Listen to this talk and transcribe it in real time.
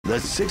The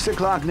 6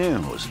 o'clock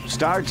news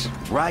starts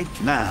right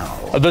now.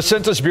 The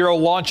Census Bureau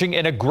launching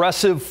an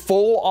aggressive,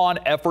 full-on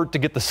effort to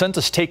get the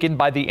census taken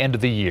by the end of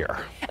the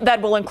year.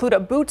 That will include a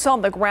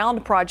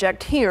boots-on-the-ground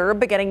project here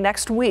beginning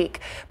next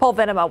week. Paul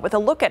Venema with a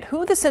look at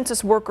who the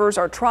census workers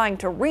are trying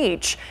to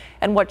reach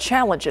and what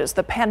challenges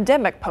the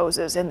pandemic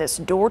poses in this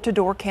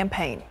door-to-door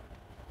campaign.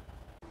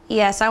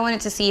 Yes, I wanted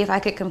to see if I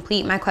could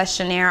complete my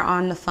questionnaire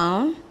on the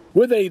phone.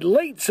 With a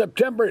late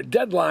September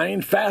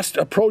deadline fast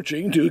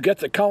approaching to get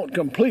the count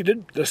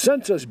completed, the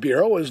Census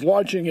Bureau is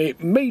launching a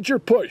major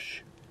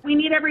push. We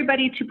need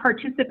everybody to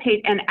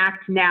participate and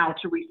act now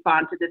to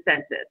respond to the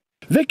census.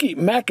 Vicki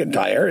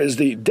McIntyre is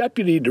the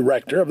deputy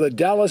director of the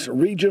Dallas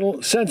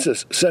Regional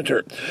Census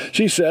Center.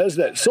 She says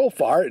that so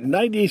far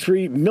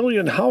 93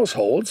 million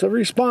households have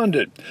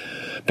responded.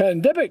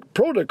 Pandemic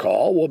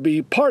protocol will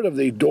be part of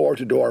the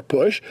door-to-door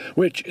push,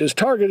 which is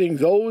targeting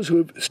those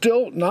who've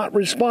still not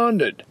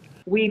responded.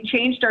 We've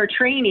changed our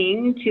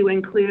training to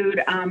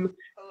include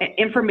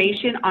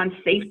information on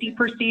safety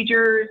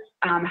procedures,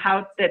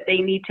 how that they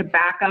need to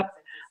back up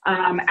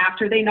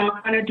after they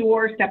knock on a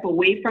door, step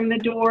away from the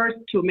doors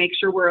to make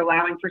sure we're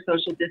allowing for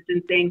social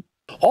distancing.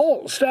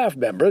 All staff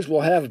members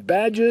will have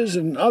badges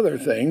and other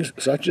things,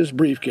 such as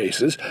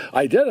briefcases,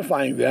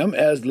 identifying them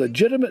as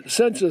legitimate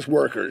census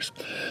workers.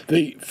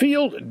 The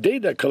field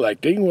data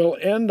collecting will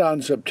end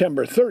on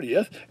September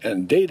 30th,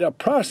 and data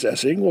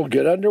processing will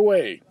get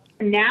underway.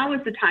 Now is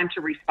the time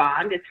to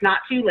respond. It's not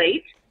too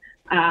late.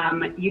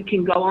 You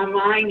can go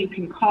online, you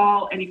can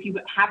call, and if you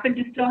happen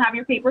to still have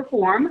your paper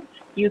form,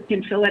 you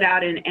can fill it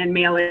out and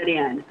mail it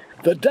in.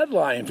 The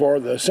deadline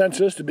for the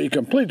census to be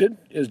completed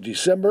is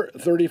December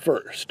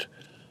 31st.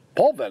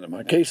 Paul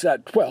Venema,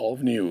 KSAT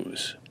 12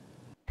 News.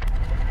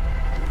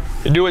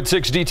 New at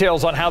 6,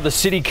 details on how the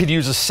city could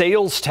use a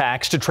sales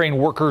tax to train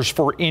workers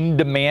for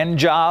in-demand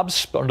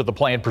jobs. Under the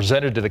plan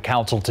presented to the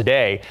council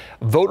today,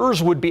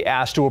 voters would be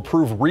asked to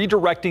approve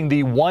redirecting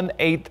the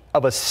 1/8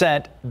 of a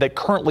cent that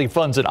currently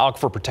funds an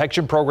aquifer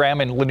protection program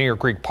in Lanier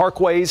Creek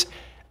Parkways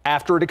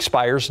after it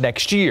expires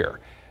next year.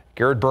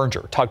 Garrett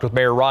Berger talked with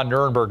Mayor Ron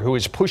Nirenberg, who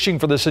is pushing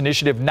for this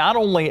initiative not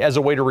only as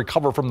a way to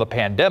recover from the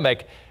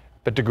pandemic,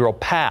 but to grow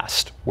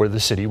past where the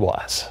city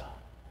was.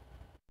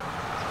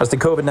 As the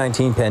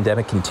COVID-19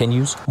 pandemic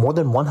continues, more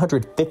than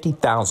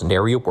 150,000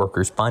 area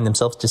workers find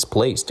themselves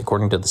displaced,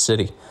 according to the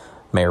city.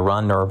 Mayor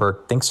Ron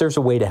Nirenberg thinks there's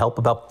a way to help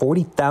about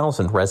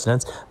 40,000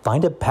 residents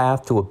find a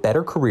path to a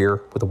better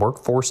career with a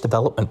workforce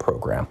development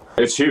program.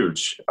 It's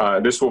huge.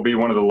 This will be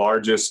one of the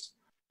largest,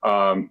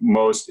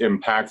 most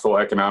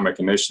impactful economic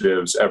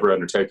initiatives ever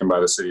undertaken by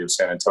the city of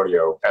San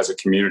Antonio as a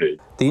community.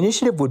 The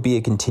initiative would be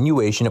a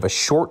continuation of a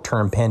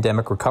short-term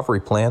pandemic recovery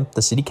plan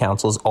the city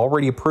council has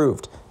already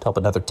approved to help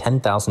another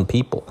 10,000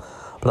 people.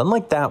 But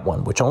unlike that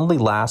one, which only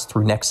lasts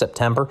through next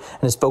September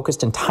and is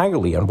focused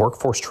entirely on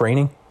workforce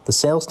training, the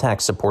sales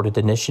tax supported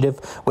initiative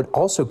would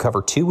also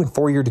cover 2- and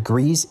 4-year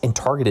degrees in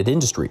targeted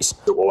industries.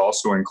 It will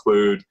also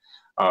include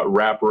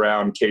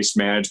wraparound case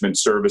management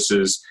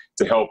services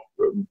to help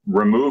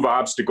remove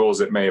obstacles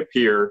that may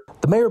appear.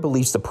 The mayor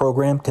believes the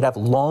program could have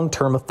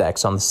long-term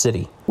effects on the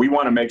city. We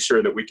want to make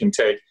sure that we can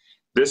take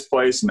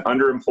displaced and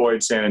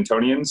underemployed San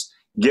Antonians,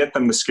 get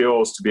them the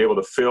skills to be able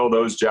to fill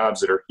those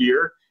jobs that are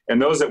here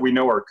and those that we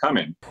know are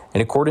coming.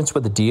 In accordance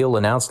with the deal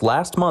announced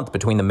last month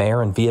between the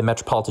mayor and Via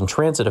Metropolitan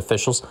Transit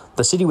officials,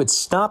 the city would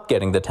stop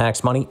getting the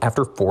tax money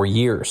after 4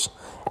 years.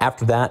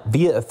 After that,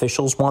 Via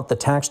officials want the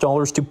tax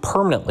dollars to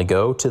permanently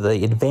go to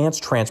the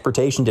Advanced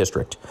Transportation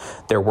District.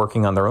 They're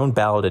working on their own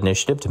ballot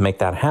initiative to make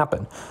that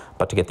happen.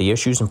 But to get the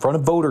issues in front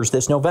of voters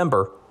this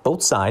November,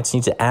 both sides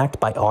need to act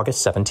by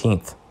August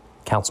 17th.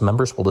 Council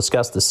members will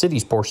discuss the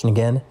city's portion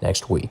again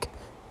next week.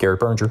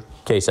 Garrett Berger,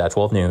 KSAT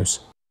 12 News.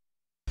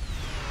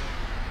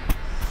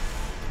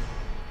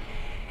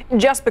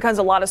 Just because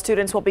a lot of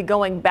students will be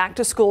going back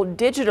to school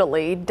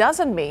digitally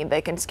doesn't mean they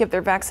can skip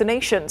their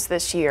vaccinations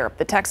this year.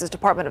 The Texas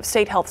Department of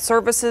State Health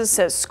Services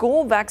says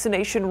school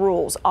vaccination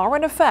rules are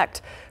in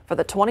effect for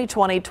the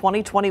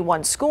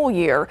 2020-2021 school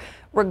year,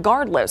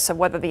 regardless of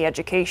whether the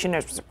education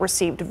is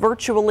received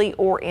virtually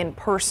or in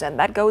person.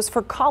 That goes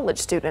for college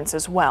students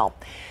as well.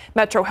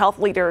 Metro health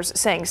leaders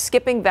saying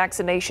skipping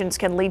vaccinations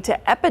can lead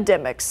to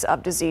epidemics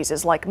of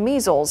diseases like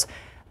measles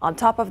on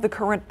top of the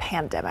current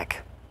pandemic.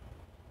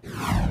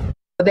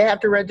 They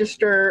have to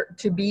register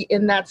to be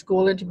in that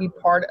school and to be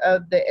part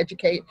of the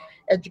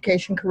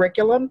education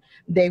curriculum.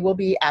 They will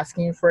be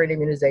asking for an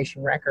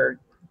immunization record,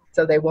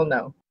 so they will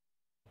know.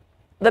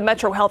 The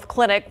Metro Health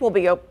Clinic will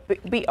be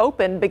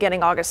open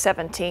beginning August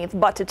 17th,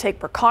 but to take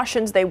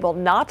precautions, they will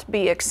not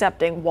be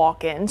accepting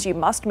walk-ins. You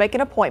must make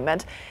an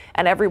appointment,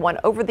 and everyone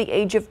over the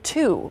age of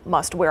 2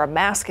 must wear a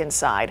mask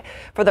inside.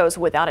 For those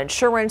without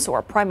insurance or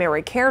a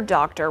primary care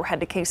doctor, head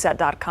to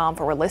KSAT.com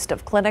for a list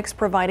of clinics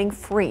providing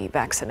free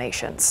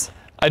vaccinations.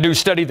 A new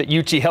study that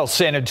UT Health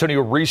San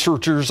Antonio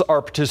researchers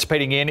are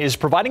participating in is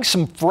providing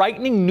some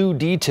frightening new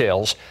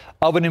details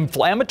of an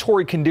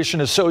inflammatory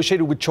condition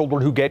associated with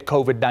children who get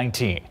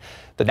COVID-19.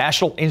 The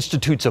National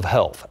Institutes of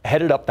Health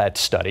headed up that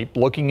study,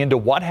 looking into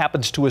what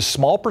happens to a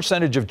small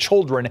percentage of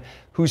children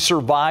who who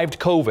survived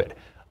COVID,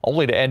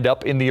 only to end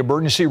up in the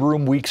emergency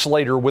room weeks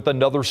later with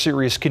another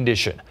serious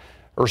condition.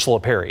 Ursula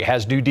Perry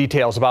has new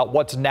details about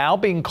what's now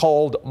being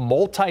called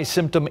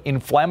multi-symptom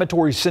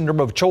inflammatory syndrome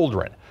of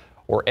children,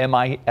 or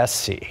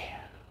MISC.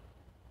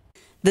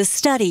 The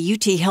study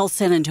UT Health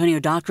San Antonio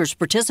doctors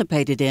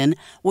participated in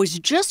was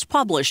just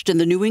published in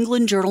the New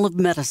England Journal of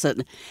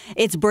Medicine.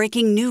 It's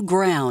breaking new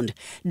ground,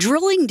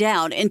 drilling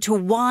down into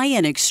why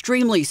an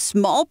extremely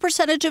small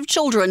percentage of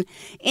children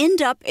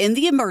end up in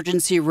the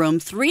emergency room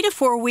 3 to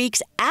 4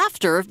 weeks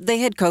after they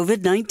had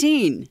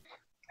COVID-19.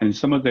 And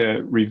some of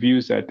the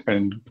reviews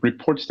and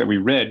reports that we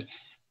read,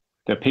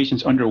 the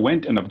patients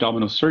underwent an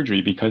abdominal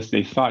surgery because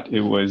they thought it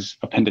was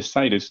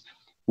appendicitis,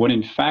 when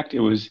in fact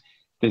it was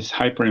this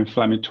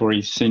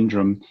hyperinflammatory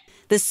syndrome.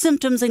 The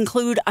symptoms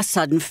include a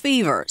sudden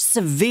fever,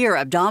 severe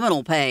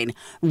abdominal pain,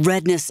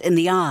 redness in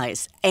the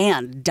eyes,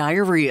 and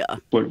diarrhea.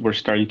 What we're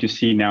starting to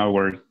see now,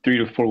 where 3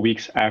 to 4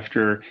 weeks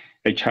after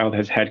a child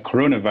has had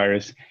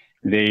coronavirus,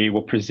 they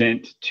will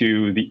present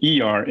to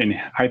the ER in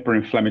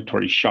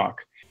hyperinflammatory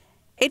shock.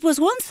 It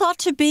was once thought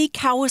to be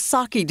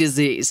Kawasaki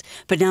disease,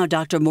 but now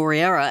Dr.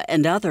 Moriera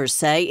and others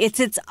say it's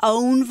its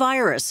own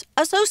virus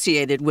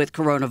associated with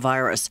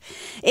coronavirus.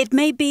 It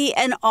may be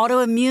an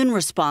autoimmune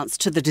response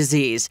to the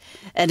disease,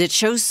 and it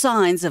shows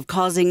signs of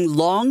causing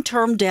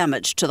long-term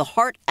damage to the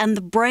heart and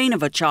the brain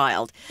of a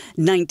child,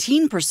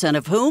 19%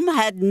 of whom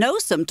had no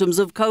symptoms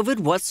of COVID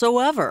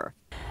whatsoever.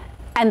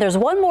 And there's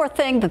one more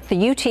thing that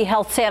the UT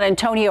Health San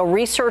Antonio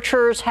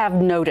researchers have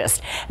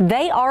noticed.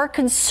 They are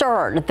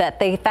concerned that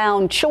they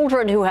found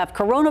children who have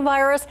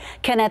coronavirus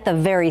can at the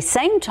very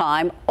same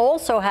time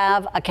also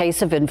have a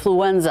case of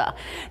influenza.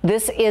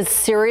 This is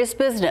serious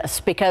business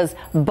because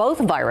both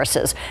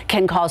viruses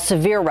can cause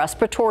severe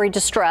respiratory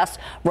distress,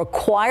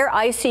 require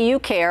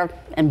ICU care,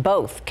 and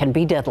both can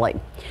be deadly.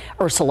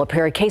 Ursula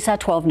Perry,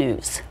 KSAT 12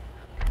 News.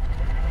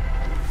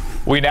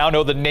 We now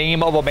know the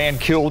name of a man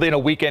killed in a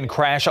weekend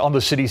crash on the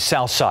city's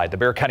south side. The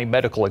Bexar County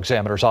Medical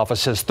Examiner's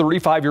Office says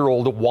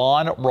 35-year-old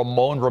Juan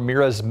Ramon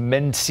Ramirez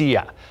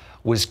Mencia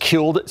was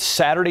killed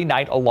Saturday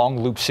night along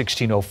Loop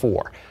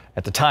 1604.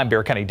 At the time,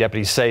 Bexar County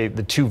deputies say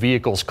the two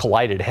vehicles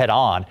collided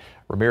head-on.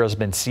 Ramirez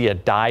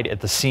Mencia died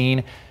at the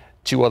scene.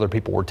 2 other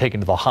people were taken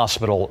to the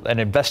hospital. An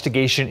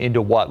investigation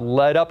into what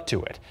led up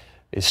to it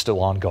is still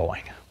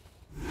ongoing.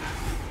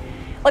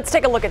 Let's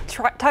take a look at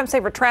time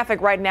saver traffic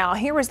right now.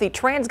 Here is the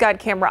TransGuide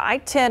camera,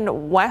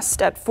 I-10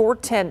 west at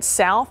 410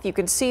 south. You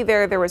can see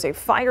there was a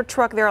fire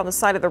truck there on the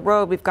side of the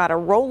road. We've got a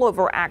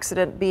rollover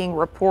accident being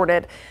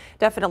reported.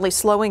 Definitely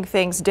slowing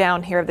things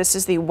down here. This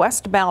is the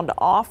westbound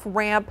off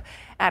ramp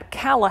at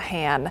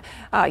Callahan.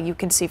 You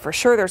can see for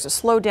sure there's a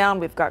slowdown.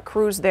 We've got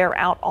crews there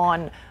out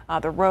on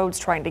the roads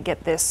trying to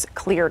get this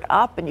cleared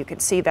up, and you can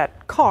see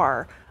that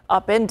car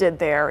upended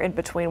there in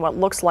between what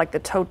looks like the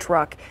tow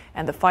truck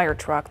and the fire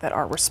truck that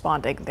are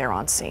responding there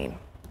on scene.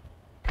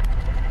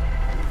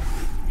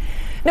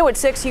 New at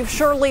 6, you've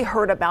surely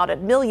heard about it.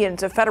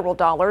 Millions of federal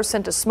dollars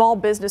sent to small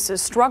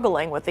businesses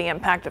struggling with the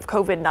impact of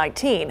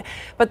COVID-19.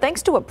 But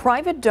thanks to a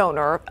private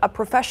donor, a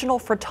professional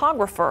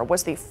photographer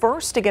was the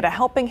first to get a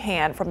helping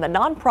hand from the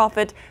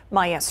nonprofit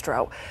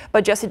Maestro.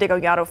 But Jesse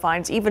DeGollado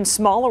finds even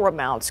smaller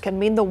amounts can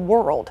mean the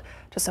world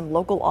to some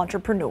local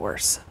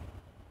entrepreneurs.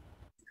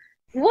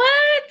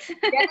 What?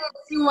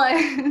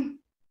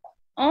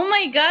 Oh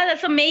my God,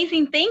 that's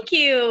amazing. Thank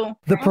you.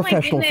 The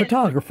professional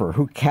photographer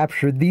who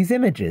captured these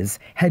images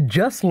had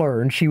just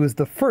learned she was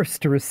the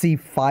first to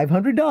receive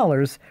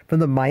 $500 from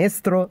the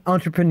Maestro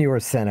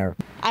Entrepreneur Center.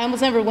 I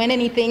almost never win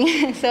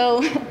anything,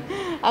 so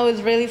I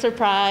was really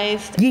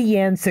surprised.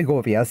 Yiyan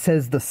Segovia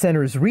says the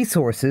center's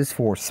resources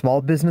for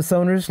small business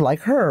owners like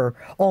her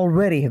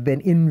already have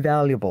been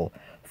invaluable.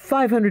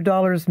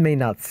 $500 may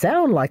not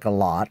sound like a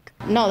lot.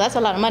 No, that's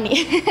a lot of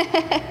money.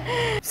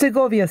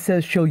 Segovia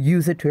says she'll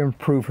use it to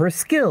improve her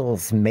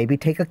skills, maybe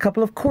take a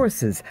couple of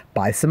courses,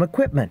 buy some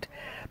equipment.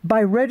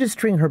 By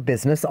registering her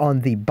business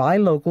on the Buy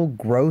Local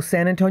Grow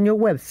San Antonio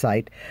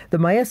website, the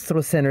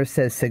Maestro Center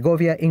says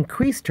Segovia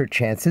increased her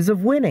chances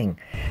of winning.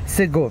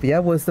 Segovia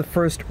was the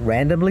first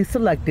randomly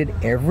selected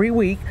every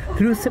week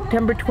through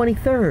September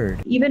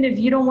 23rd. Even if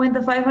you don't win the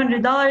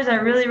 $500, I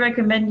really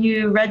recommend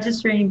you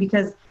registering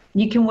because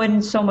you can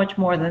win so much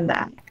more than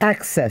that.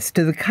 Access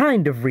to the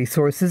kind of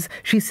resources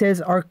she says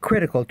are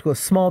critical to a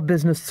small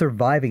business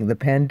surviving the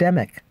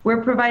pandemic.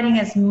 We're providing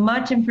as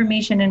much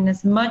information and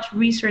as much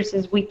resources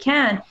as we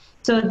can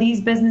so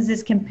these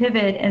businesses can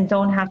pivot and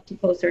don't have to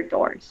close their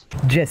doors.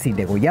 Jesse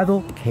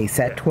DeGollado,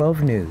 KSAT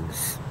 12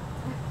 News.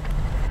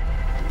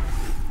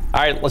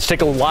 All right, let's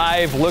take a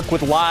live look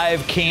with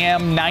live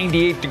cam.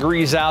 98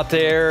 degrees out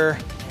there.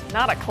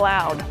 Not a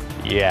cloud.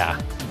 Yeah.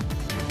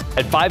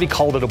 At 5, he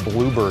called it a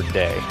bluebird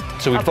day.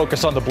 So we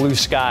focus on the blue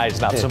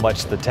skies, not so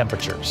much the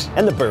temperatures.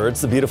 And the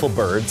birds, the beautiful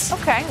birds.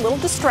 Okay, a little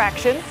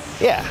distraction.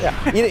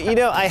 Yeah. You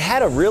know, I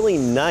had a really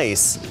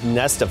nice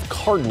nest of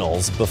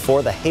cardinals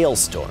before the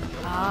hailstorm.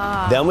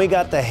 Then we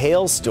got the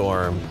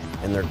hailstorm,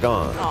 and they're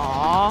gone.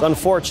 Aww. It's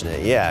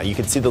unfortunate, yeah. You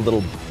can see the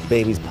little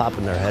babies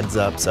popping their heads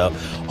up. So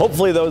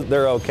hopefully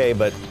they're okay,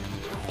 but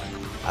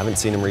haven't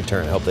seen them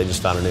return. I hope they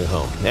just found a new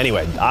home.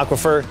 Anyway,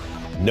 Aquifer,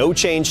 no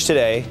change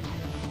today.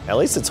 At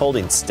least it's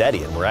holding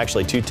steady, and we're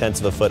actually 0.2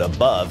 of a foot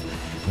above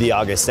the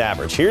August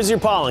average. Here's your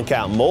pollen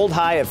count. Mold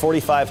high at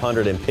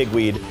 4,500 and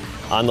pigweed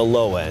on the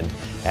low end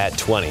at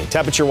 20.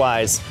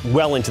 Temperature-wise,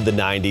 well into the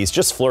 90s,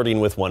 just flirting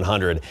with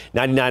 100.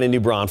 99 in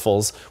New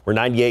Braunfels. We're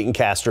 98 in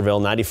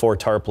Castroville, 94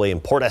 Tarpley,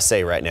 and Port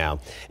SA right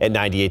now at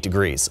 98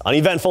 degrees.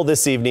 Uneventful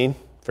this evening.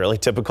 Fairly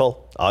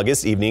typical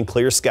August evening,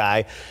 clear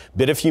sky,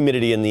 bit of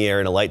humidity in the air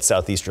and a light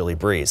southeasterly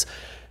breeze.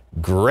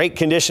 Great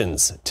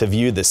conditions to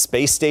view the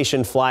space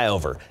station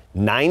flyover.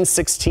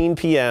 9:16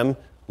 p.m.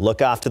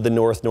 Look off to the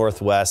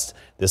north-northwest.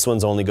 This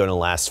one's only going to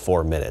last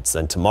 4 minutes.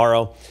 Then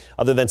tomorrow,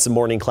 other than some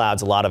morning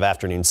clouds, a lot of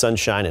afternoon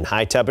sunshine and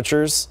high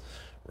temperatures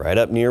right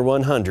up near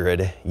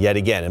 100 yet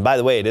again. And by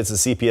the way, it is a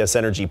CPS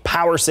Energy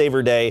Power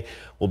Saver Day.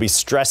 We'll be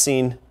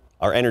stressing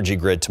our energy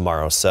grid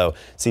tomorrow. So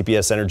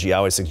CPS Energy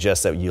always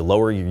suggests that you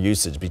lower your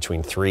usage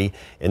between 3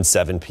 and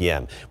 7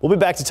 p.m. We'll be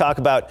back to talk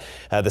about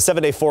the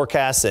 7-day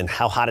forecast and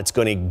how hot it's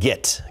going to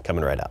get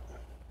coming right up.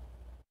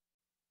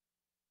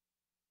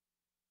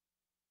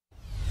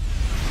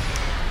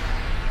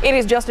 It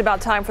is just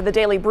about time for the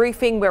daily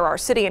briefing, where our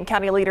city and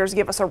county leaders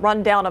give us a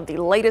rundown of the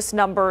latest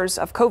numbers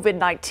of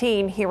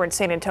COVID-19 here in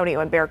San Antonio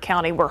and Bexar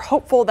County. We're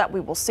hopeful that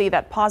we will see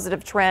that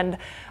positive trend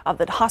of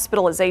the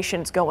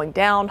hospitalizations going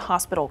down,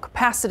 hospital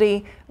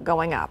capacity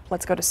going up.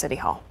 Let's go to City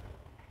Hall.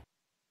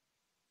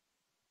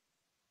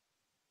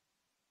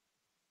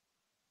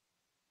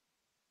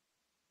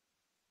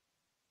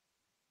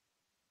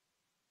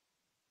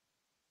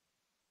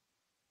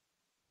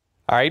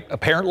 All right,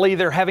 apparently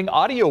they're having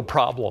audio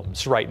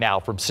problems right now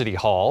from City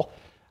Hall.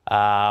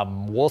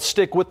 We'll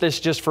stick with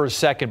this just for a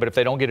second, but if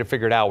they don't get it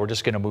figured out, we're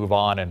just going to move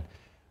on and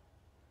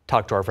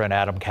talk to our friend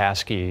Adam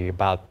Caskey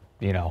about,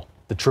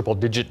 the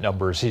triple-digit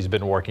numbers he's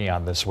been working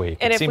on this week.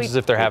 And it seems as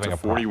if they're having a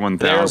problem.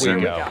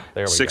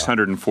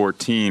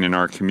 41,614 in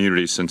our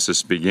community since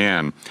this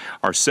began.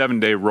 Our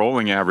 7-day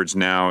rolling average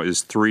now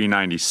is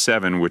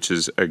 397, which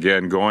is,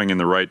 again, going in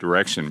the right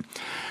direction.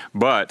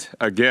 But,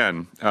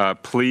 again,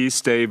 please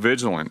stay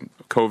vigilant.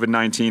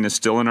 COVID-19 is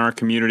still in our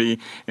community,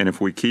 and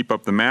if we keep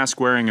up the mask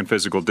wearing and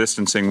physical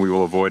distancing, we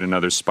will avoid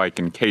another spike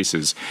in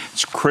cases.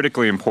 It's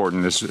critically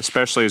important,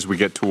 especially as we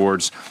get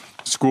towards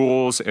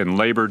schools and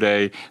Labor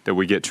Day, that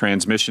we get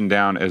transmission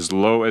down as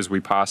low as we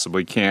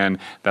possibly can.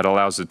 That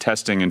allows the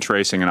testing and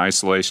tracing and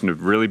isolation to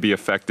really be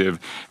effective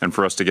and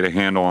for us to get a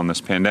handle on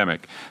this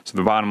pandemic. So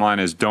the bottom line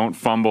is, don't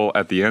fumble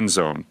at the end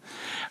zone.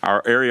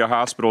 Our area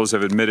hospitals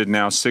have admitted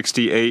now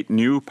 68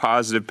 new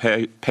positive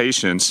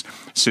patients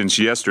since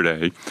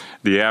yesterday.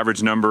 The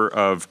average number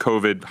of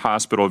COVID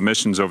hospital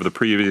admissions over the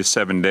previous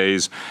 7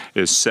 days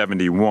is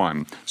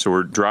 71. So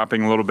we're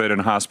dropping a little bit in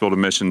hospital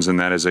admissions, and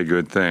that is a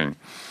good thing.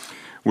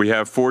 We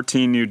have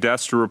 14 new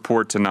deaths to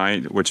report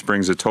tonight, which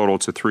brings a total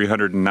to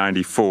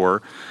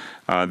 394.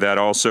 That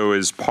also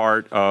is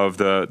part of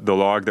the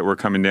log that we're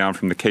coming down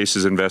from the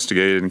cases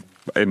investigated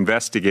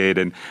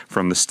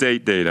from the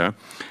state data.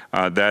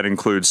 That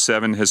includes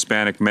 7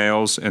 Hispanic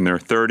males in their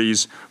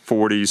 30s,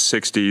 40s,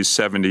 60s,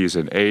 70s,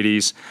 and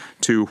 80s,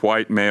 2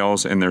 white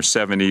males in their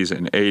 70s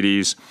and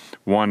 80s,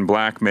 1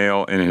 black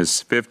male in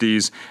his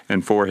 50s,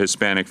 and 4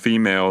 Hispanic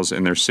females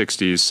in their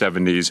 60s,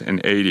 70s,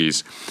 and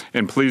 80s.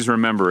 And please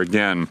remember,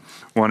 again,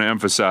 want to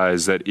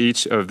emphasize that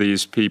each of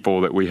these people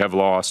that we have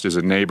lost is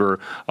a neighbor,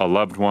 a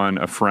loved one,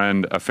 a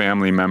friend, a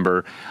family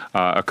member,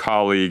 a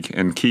colleague,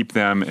 and keep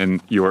them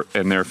and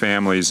their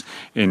families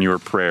in your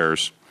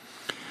prayers.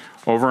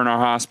 Over in our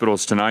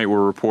hospitals tonight,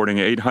 we're reporting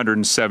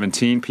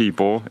 817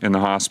 people in the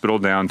hospital,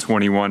 down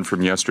 21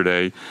 from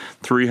yesterday.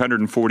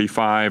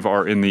 345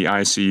 are in the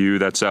ICU,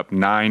 that's up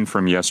 9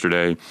 from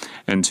yesterday,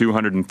 and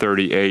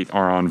 238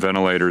 are on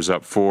ventilators,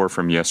 up 4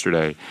 from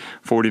yesterday.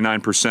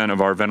 49%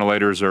 of our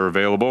ventilators are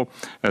available,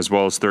 as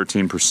well as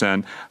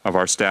 13% of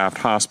our staffed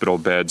hospital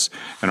beds,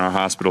 and our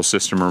hospital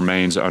system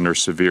remains under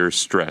severe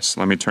stress.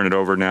 Let me turn it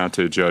over now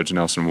to Judge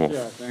Nelson Wolf.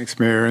 Yeah, thanks,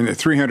 Mayor. And the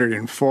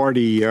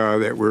 340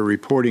 that we're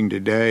reporting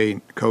today,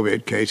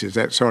 COVID cases,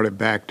 that sort of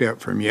backed up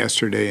from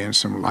yesterday and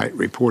some light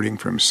reporting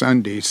from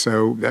Sunday.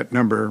 So that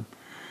number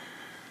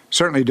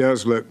certainly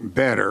does look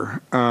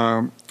better.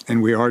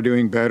 And we are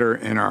doing better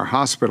in our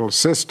hospital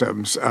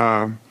systems.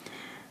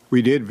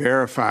 We did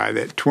verify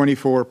that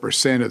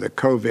 24% of the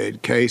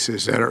COVID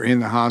cases that are in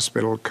the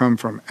hospital come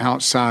from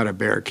outside of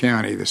Bexar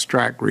County. The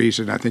STRAC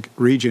region, I think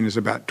region is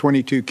about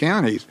 22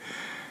 counties.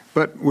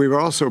 But we were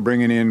also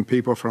bringing in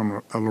people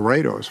from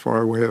Laredo, as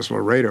far away as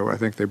Laredo. I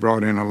think they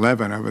brought in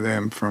 11 of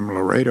them from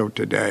Laredo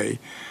today.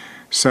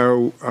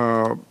 So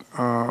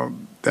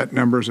that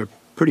number is a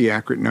pretty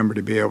accurate number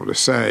to be able to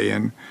say.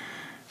 And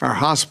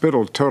our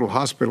total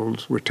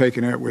hospitals were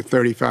taken up with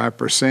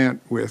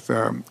 35% with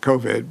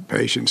COVID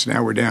patients.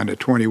 Now we're down to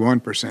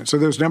 21%. So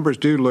those numbers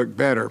do look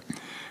better.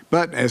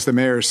 But as the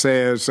mayor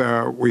says,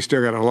 we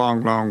still got a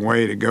long, long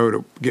way to go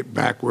to get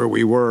back where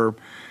we were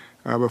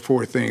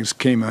before things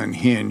came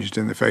unhinged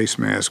and the face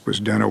mask was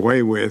done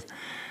away with.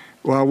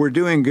 While we're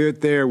doing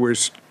good there,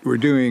 we're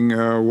doing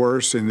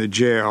worse in the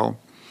jail.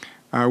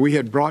 We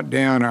had brought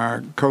down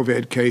our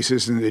COVID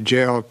cases in the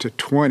jail to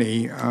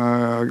 20,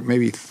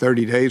 maybe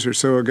 30 days or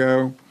so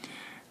ago.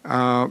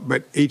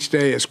 But each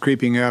day is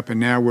creeping up, and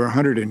now we're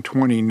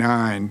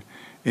 129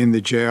 in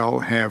the jail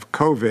have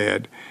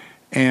COVID.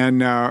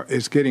 And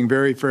it's getting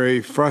very,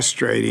 very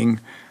frustrating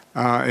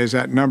as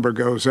that number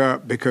goes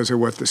up because of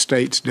what the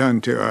state's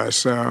done to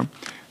us.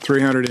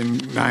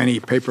 390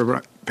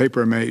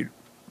 paper-made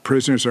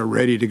prisoners are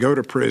ready to go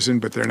to prison,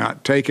 but they're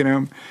not taking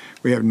them.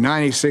 We have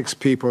 96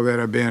 people that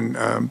have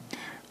been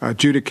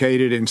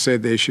adjudicated and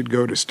said they should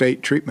go to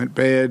state treatment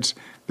beds.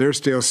 They're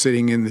still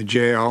sitting in the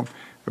jail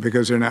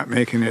because they're not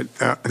making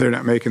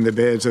the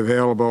beds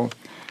available.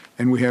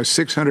 And we have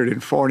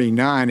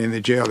 649 in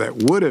the jail that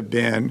would have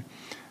been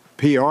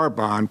PR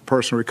bond,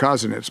 personal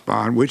recognizance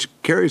bond, which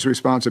carries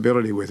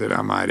responsibility with it,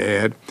 I might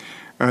add.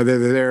 They're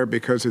there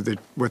because of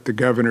what the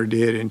governor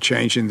did in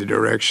changing the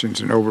directions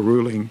and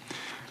overruling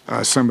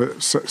some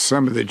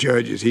of the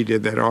judges. He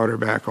did that order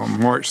back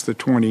on March the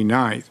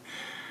 29th.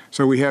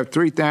 So we have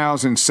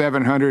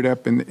 3,700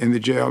 up in the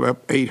jail,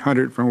 up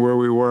 800 from where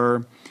we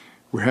were.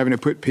 We're having to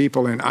put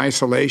people in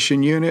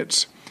isolation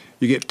units.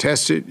 You get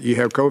tested, you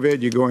have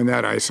COVID, you go in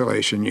that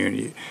isolation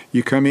unit.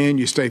 You come in,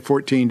 you stay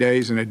 14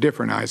 days in a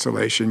different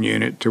isolation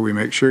unit till we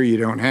make sure you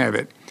don't have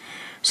it.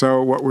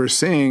 So what we're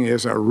seeing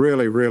is a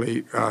really,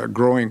 really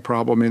growing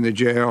problem in the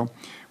jail.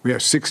 We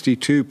have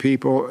 62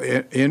 people,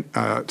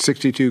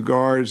 62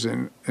 guards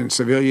and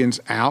civilians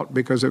out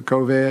because of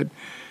COVID,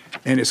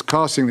 and it's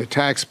costing the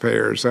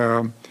taxpayers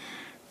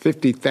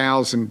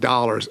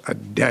 $50,000 a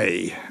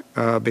day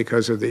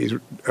because of these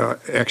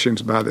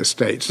actions by the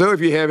state. So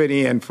if you have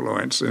any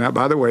influence, and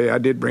by the way, I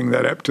did bring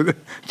that up to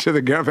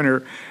the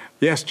governor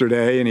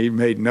yesterday, and he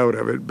made note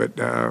of it, but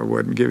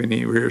wasn't giving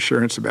any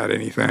reassurance about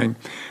anything.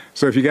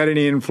 So if you got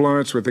any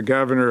influence with the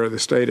governor of the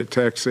state of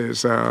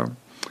Texas,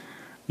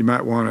 you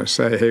might want to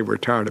say, hey, we're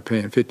tired of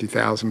paying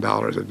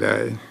 $50,000 a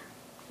day.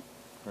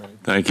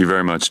 Thank you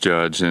very much,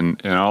 Judge. And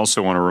I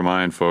also want to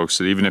remind folks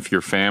that even if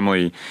your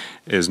family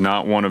is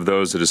not one of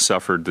those that has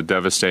suffered the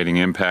devastating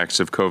impacts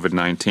of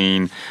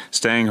COVID-19,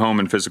 staying home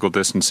and physical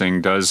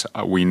distancing does,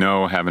 we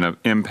know, have an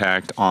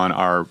impact on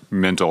our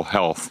mental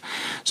health.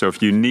 So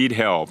if you need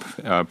help,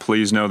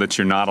 please know that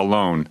you're not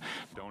alone.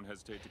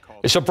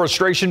 Some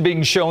frustration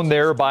being shown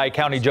there by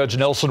County Judge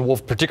Nelson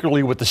Wolf,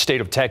 particularly with the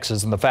state of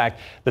Texas and the fact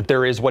that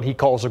there is what he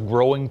calls a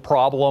growing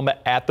problem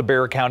at the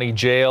Bexar County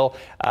Jail.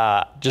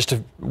 Just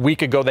a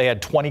week ago, they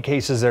had 20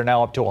 cases. They're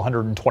now up to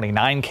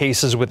 129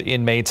 cases with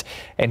inmates.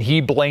 And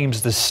he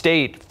blames the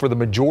state for the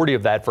majority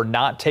of that, for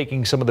not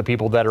taking some of the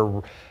people that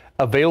are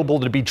available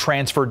to be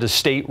transferred to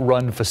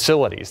state-run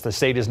facilities. The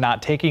state is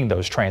not taking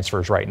those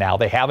transfers right now.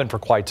 They haven't for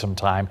quite some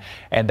time,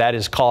 and that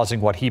is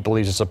causing what he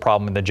believes is a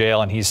problem in the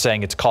jail, and he's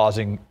saying it's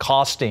costing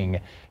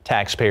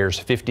taxpayers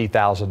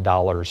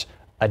 $50,000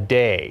 a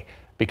day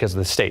because of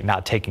the state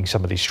not taking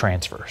some of these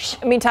transfers.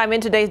 Meantime,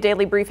 in today's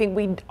daily briefing,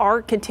 we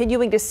are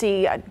continuing to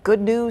see good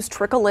news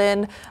trickle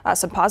in,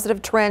 some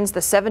positive trends.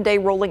 The 7-day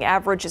rolling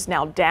average is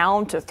now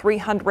down to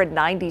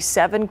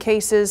 397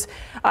 cases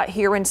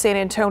here in San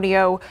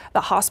Antonio.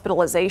 The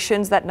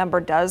hospitalizations, that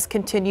number does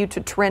continue to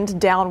trend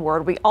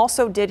downward. We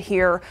also did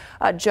hear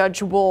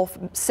Judge Wolf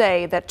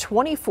say that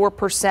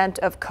 24%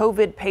 of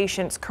COVID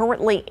patients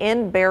currently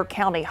in Bexar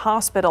County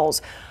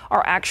hospitals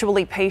are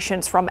actually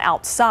patients from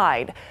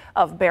outside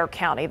of Bexar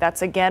County.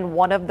 That's again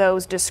one of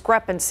those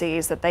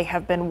discrepancies that they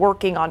have been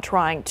working on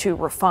trying to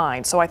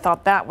refine. So I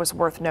thought that was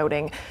worth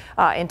noting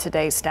in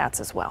today's stats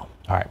as well.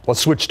 All right, let's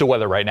switch to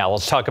weather right now.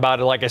 Let's talk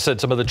about it. Like I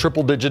said, some of the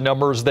triple-digit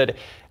numbers that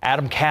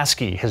Adam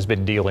Caskey has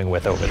been dealing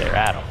with over there.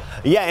 Adam.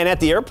 Yeah, and at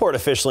the airport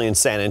officially in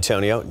San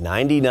Antonio,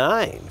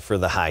 99 for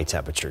the high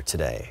temperature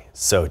today.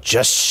 So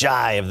just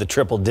shy of the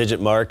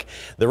triple-digit mark.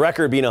 The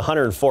record being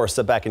 104,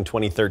 set back in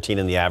 2013,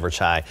 and the average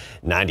high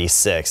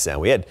 96. And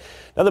we had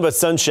nothing but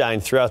sunshine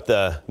throughout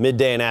the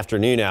midday and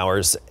afternoon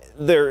hours.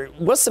 There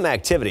was some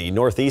activity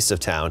northeast of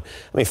town.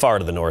 Far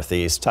to the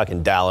northeast,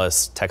 talking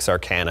Dallas,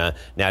 Texarkana,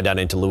 now down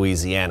into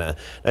Louisiana.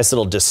 Nice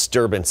little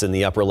disturbance in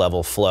the upper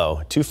level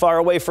flow. Too far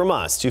away from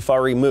us, too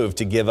far removed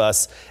to give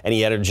us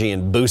any energy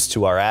and boost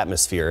to our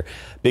atmosphere.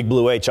 Big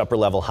Blue H upper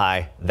level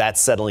high, that's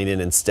settling in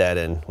instead.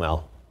 And,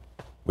 well,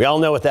 we all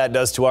know what that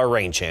does to our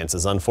rain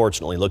chances.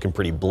 Unfortunately, looking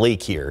pretty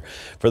bleak here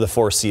for the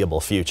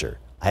foreseeable future.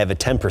 I have a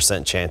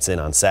 10% chance in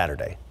on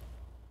Saturday.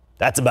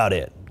 That's about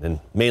it, and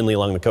mainly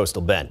along the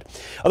coastal bend.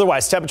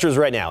 Otherwise, temperatures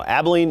right now,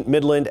 Abilene,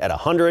 Midland at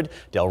 100,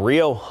 Del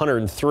Rio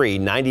 103,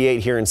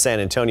 98 here in San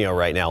Antonio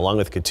right now, along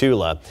with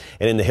Cotulla.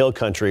 And in the hill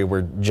country,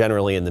 we're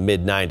generally in the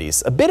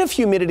mid-90s. A bit of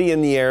humidity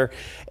in the air.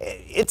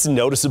 It's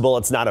noticeable,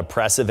 it's not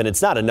oppressive, and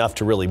it's not enough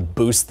to really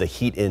boost the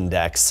heat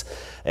index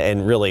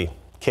and really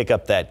kick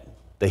up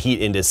the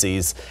heat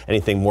indices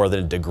anything more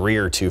than a degree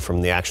or two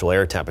from the actual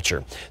air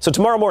temperature. So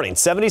tomorrow morning,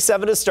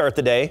 77 to start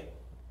the day.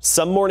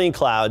 Some morning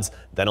clouds,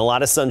 then a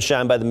lot of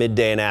sunshine by the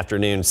midday and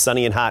afternoon.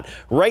 Sunny and hot,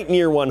 right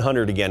near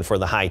 100 again for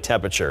the high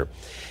temperature.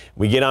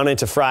 We get on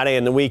into Friday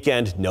and the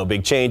weekend, no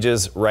big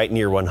changes, right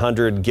near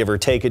 100, give or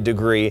take a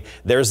degree.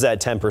 There's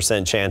that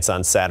 10% chance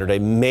on Saturday,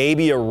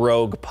 maybe a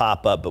rogue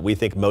pop-up, but we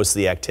think most of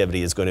the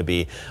activity is going to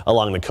be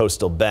along the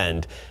coastal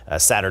bend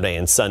Saturday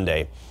and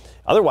Sunday.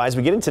 Otherwise,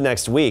 we get into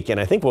next week,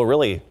 and I think we'll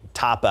really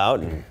top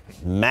out and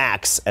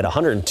max at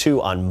 102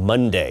 on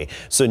Monday.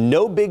 So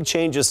no big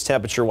changes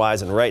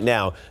temperature-wise, and right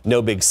now,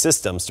 no big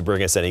systems to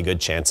bring us any good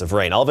chance of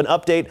rain. I'll have an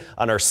update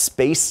on our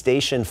space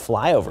station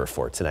flyover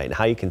for tonight and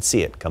how you can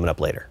see it coming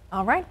up later.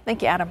 All right.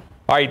 Thank you, Adam.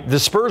 All right, the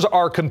Spurs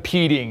are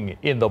competing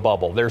in the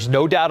bubble. There's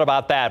no doubt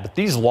about that, but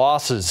these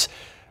losses,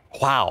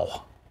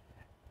 wow.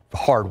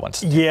 Hard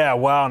ones. Yeah,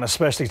 wow, and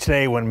especially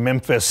today when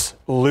Memphis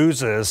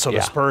loses, so the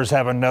Spurs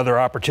have another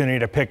opportunity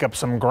to pick up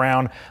some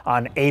ground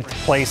on 8th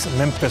place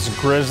Memphis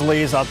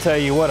Grizzlies. I'll tell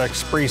you what, like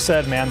Spree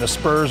said, man, the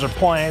Spurs are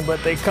playing,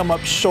 but they come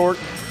up short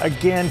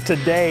again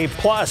today.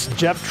 Plus,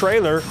 Jeff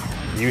Traylor,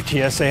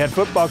 UTSA head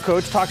football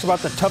coach, talks about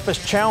the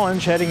toughest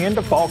challenge heading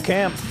into fall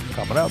camp.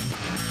 Coming up.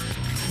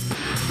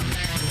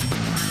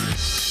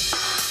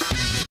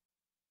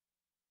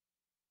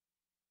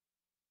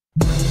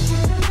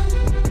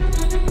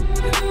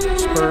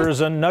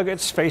 Spurs and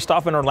Nuggets faced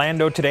off in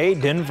Orlando today.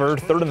 Denver,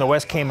 third in the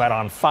West, came out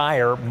on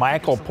fire.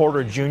 Michael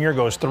Porter Jr.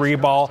 goes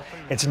 3-ball.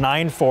 It's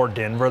 9-4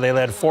 Denver. They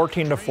led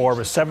 14-4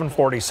 with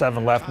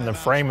 7:47 left in the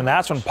frame, and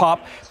that's when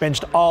Pop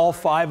benched all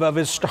 5 of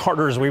his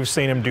starters. We've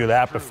seen him do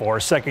that before.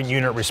 Second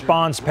unit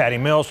response, Patty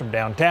Mills from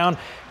downtown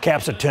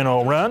caps a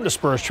 10-0 run. The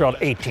Spurs trailed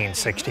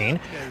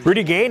 18-16.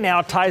 Rudy Gay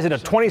now ties it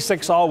at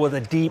 26-all with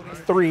a deep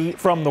 3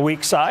 from the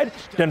weak side.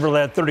 Denver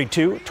led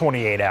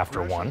 32-28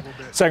 after 1.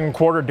 Second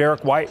quarter,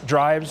 Derek White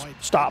drives,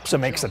 stops,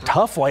 and makes a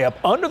tough layup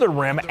under the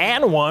rim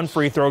and 1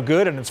 free throw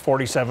good, and it's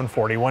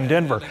 47-41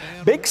 Denver.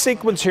 Big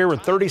sequence here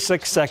with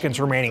 36 seconds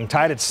remaining,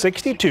 tied at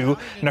 62.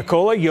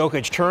 Nikola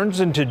Jokic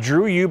turns into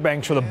Drew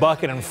Eubanks for the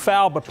bucket and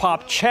foul, but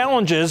Pop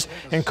challenges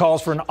and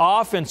calls for an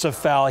offensive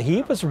foul.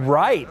 He was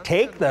right.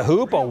 Take the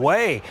hoop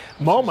away.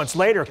 Moments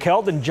later,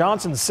 Keldon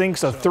Johnson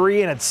sinks a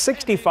 3, and it's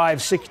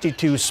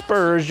 65-62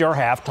 Spurs, your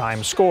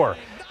halftime score.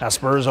 Now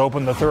Spurs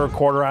open the third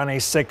quarter on a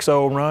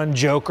 6-0 run.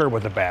 Joker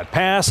with a bad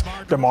pass.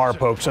 DeMar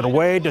pokes it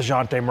away.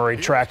 DeJounte Murray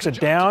tracks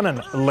it down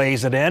and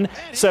lays it in.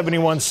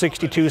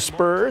 71-62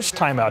 Spurs.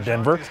 Timeout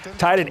Denver.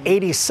 Tied at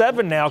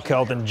 87 now.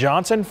 Keldon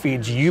Johnson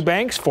feeds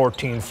Eubanks.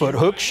 14-foot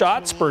hook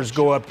shot. Spurs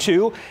go up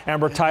 2,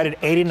 and we're tied at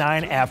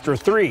 89 after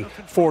 3.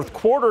 Fourth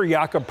quarter,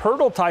 Jakob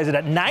Poeltl ties it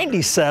at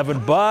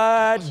 97,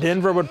 but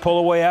Denver would pull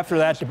away after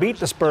that to beat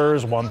the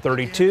Spurs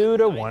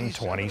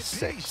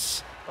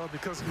 132-126.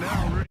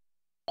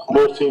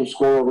 Most teams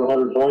score over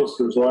 100 points.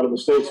 There's a lot of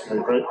mistakes made,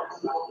 right?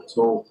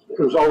 So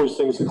there's always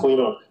things to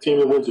clean up. Team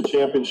that wins a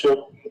championship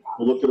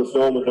will look at a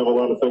film and have a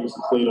lot of things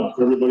to clean up.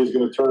 Everybody's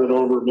going to turn it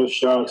over, miss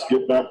shots,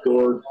 get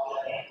backdoored,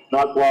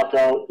 not block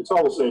out. It's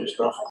all the same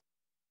stuff.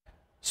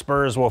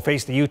 Spurs will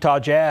face the Utah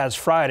Jazz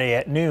Friday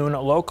at noon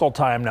local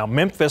time. Now,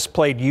 Memphis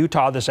played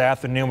Utah this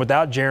afternoon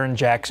without Jaren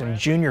Jackson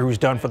Jr., who's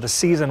done for the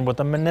season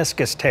with a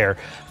meniscus tear.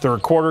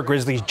 Third quarter,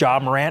 Grizzlies' Ja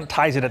Morant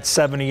ties it at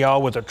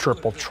 70-all with a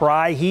triple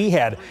try. He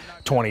had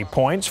 20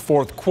 points.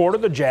 Fourth quarter,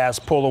 the Jazz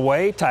pull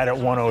away, tied at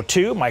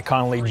 102. Mike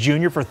Conley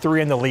Jr. for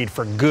 3 in the lead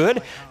for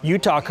good.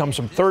 Utah comes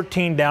from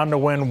 13 down to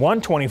win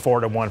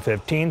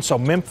 124-115. So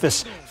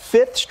Memphis'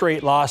 5th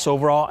straight loss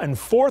overall and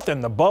 4th in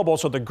the bubble.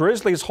 So the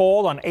Grizzlies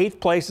hold on 8th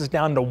place is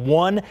down to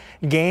 1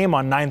 game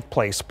on 9th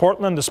place.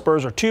 Portland, the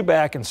Spurs are 2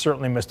 back and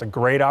certainly missed a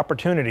great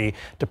opportunity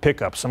to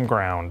pick up some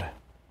ground.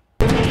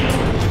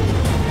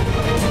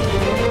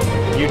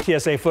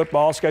 UTSA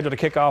football scheduled to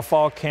kick off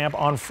fall camp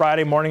on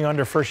Friday morning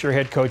under first-year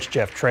head coach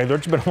Jeff Traylor.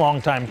 It's been a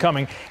long time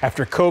coming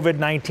after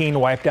COVID-19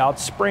 wiped out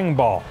spring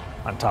ball.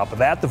 On top of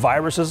that, the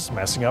virus is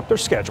messing up their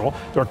schedule.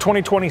 Their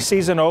 2020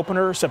 season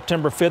opener,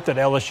 September 5th at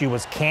LSU,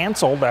 was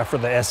canceled after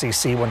the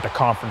SEC went to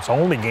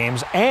conference-only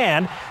games,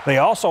 and they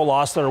also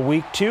lost their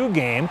Week 2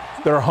 game,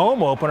 their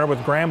home opener with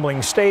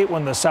Grambling State,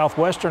 when the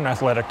Southwestern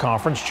Athletic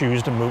Conference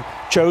chose to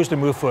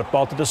move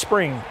football to the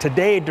spring.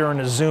 Today, during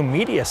a Zoom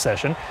media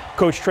session,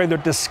 Coach Traylor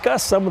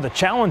discussed some of the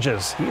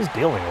challenges he's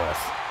dealing with.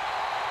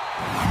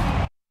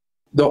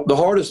 The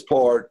hardest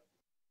part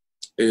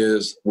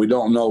is we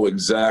don't know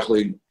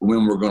exactly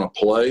when we're going to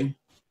play.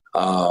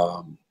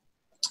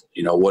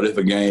 What if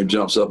a game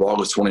jumps up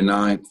August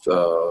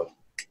 29th?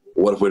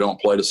 What if we don't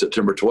play to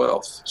September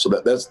 12th? So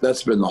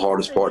that's been the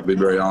hardest part, to be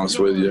very honest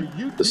with you.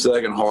 The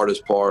second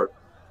hardest part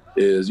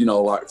is,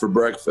 like for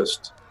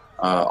breakfast,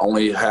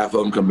 only half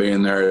of them can be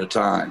in there at a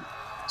time.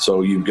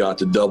 So you've got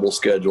to double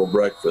schedule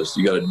breakfast.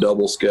 You got to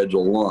double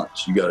schedule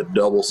lunch. You got to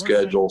double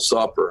schedule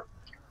supper.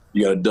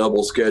 You got to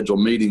double schedule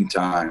meeting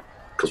time,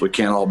 because we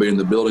can't all be in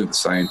the building at the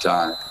same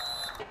time.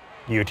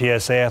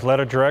 UTSA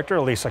Athletic Director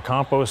Elisa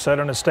Campos said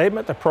in a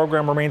statement the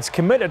program remains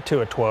committed to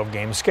a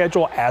 12-game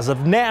schedule. As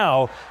of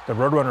now, the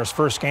Roadrunners'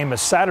 first game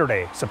is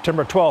Saturday,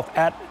 September 12th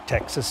at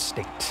Texas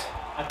State.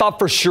 I thought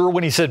for sure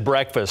when he said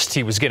breakfast,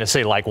 he was going to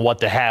say, like, what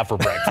to have for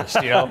breakfast,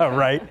 you know?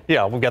 Right.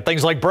 Yeah, we've got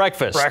things like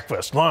breakfast.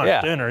 Breakfast,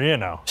 lunch, dinner, you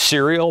know.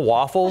 Cereal,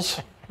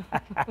 waffles.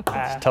 It's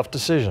a tough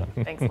decision.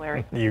 Thanks,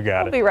 Larry. You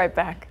got We'll be right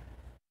back.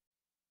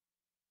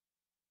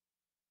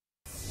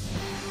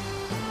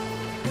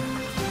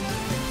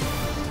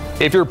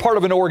 If you're part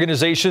of an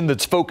organization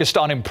that's focused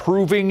on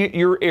improving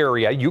your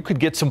area, you could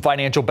get some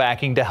financial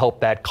backing to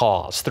help that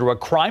cause. Through a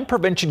crime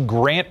prevention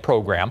grant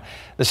program,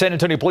 the San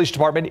Antonio Police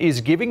Department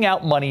is giving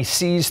out money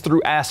seized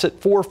through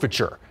asset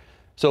forfeiture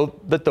so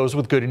that those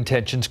with good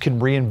intentions can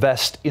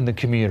reinvest in the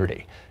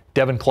community.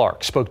 Devin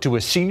Clark spoke to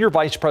a senior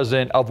vice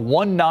president of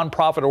one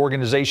nonprofit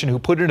organization who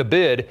put in a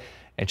bid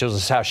and shows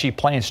us how she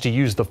plans to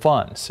use the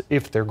funds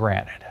if they're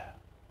granted.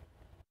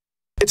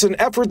 It's an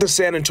effort the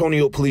San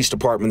Antonio Police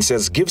Department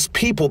says gives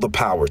people the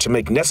power to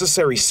make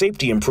necessary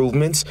safety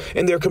improvements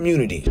in their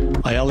community.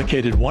 I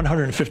allocated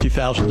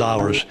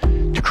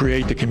 $150,000 to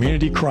create the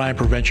Community Crime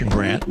Prevention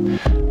Grant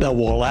that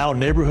will allow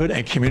neighborhood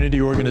and community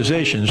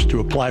organizations to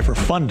apply for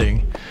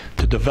funding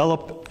to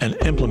develop and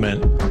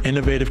implement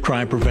innovative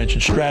crime prevention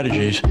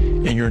strategies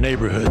in your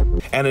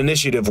neighborhood. An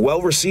initiative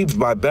well received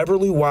by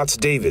Beverly Watts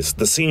Davis,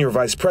 the senior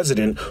vice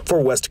president for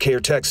West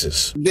Care,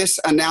 Texas. This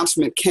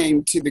announcement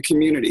came to the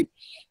community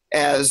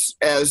as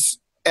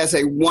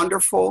a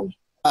wonderful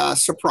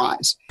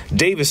surprise.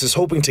 Davis is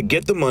hoping to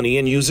get the money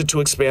and use it to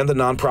expand the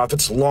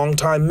nonprofit's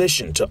longtime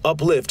mission to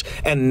uplift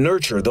and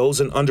nurture those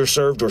in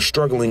underserved or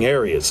struggling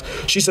areas.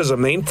 She says a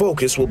main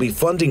focus will be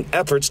funding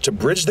efforts to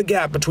bridge the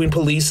gap between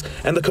police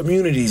and the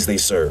communities they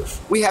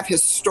serve. We have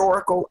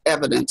historical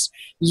evidence,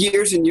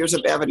 years and years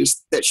of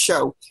evidence that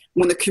show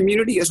when the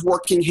community is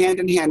working hand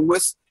in hand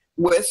with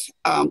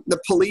the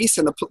police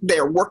and they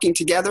are working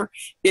together,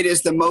 it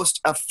is the most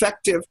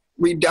effective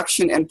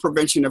reduction and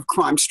prevention of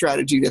crime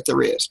strategy that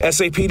there is.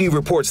 SAPD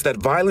reports that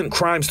violent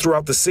crimes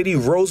throughout the city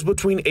rose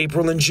between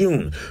April and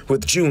June,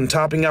 with June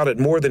topping out at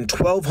more than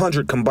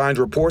 1,200 combined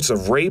reports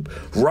of rape,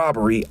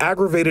 robbery,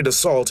 aggravated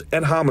assault,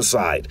 and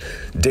homicide.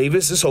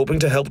 Davis is hoping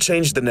to help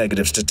change the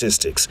negative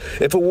statistics.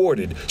 If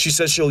awarded, she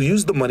says she'll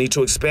use the money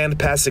to expand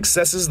past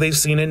successes they've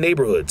seen in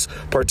neighborhoods,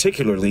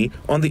 particularly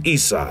on the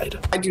east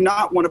side. I do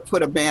not want to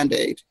put a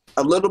Band-Aid,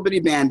 a little bitty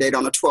Band-Aid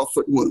on a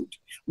 12-foot wound.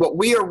 What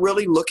we are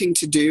really looking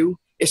to do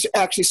is to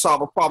actually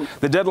solve a problem.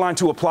 The deadline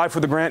to apply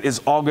for the grant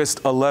is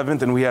August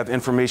 11th, and we have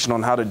information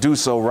on how to do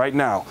so right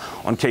now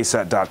on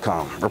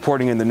KSAT.com.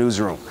 Reporting in the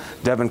newsroom,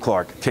 Devin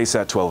Clark,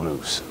 KSAT 12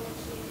 News.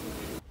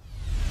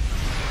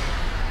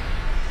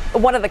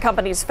 One of the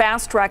companies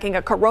fast-tracking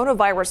a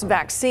coronavirus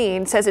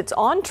vaccine says it's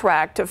on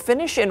track to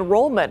finish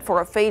enrollment for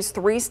a phase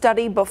 3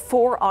 study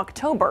before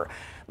October.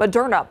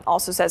 Moderna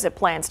also says it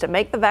plans to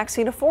make the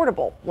vaccine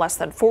affordable, less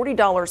than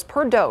 $40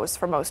 per dose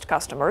for most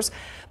customers.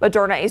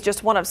 Moderna is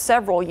just one of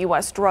several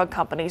U.S. drug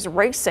companies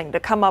racing to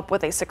come up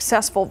with a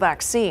successful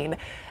vaccine.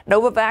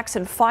 Novavax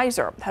and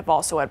Pfizer have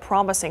also had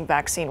promising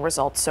vaccine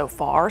results so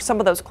far. Some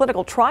of those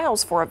clinical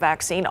trials for a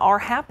vaccine are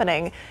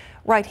happening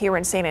right here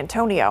in San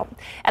Antonio.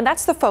 And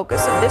that's the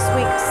focus of this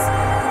week's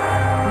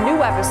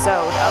new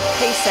episode of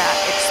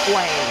KSAT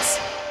Explains.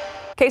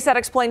 KSAT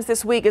Explains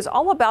this week is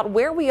all about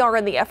where we are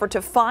in the effort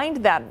to find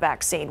that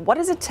vaccine. What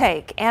does it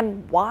take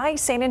and why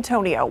San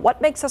Antonio?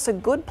 What makes us a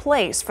good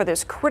place for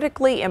this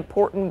critically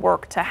important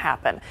work to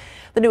happen?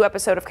 The new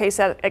episode of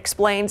KSAT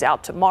Explains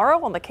out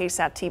tomorrow on the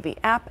KSAT TV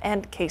app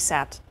and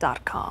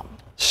KSAT.com.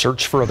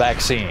 Search for a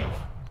vaccine.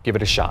 Give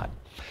it a shot.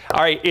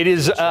 All right, it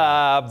is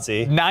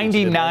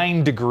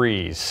 99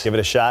 degrees. Give it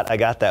a shot. I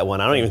got that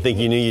one. I don't even think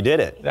you knew you did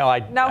it.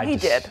 No, he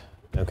did.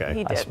 Okay. He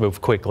I did. just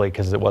moved quickly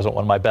because it wasn't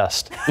one of my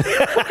best.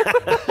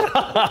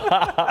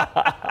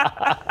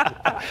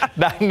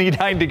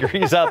 99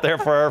 degrees out there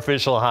for our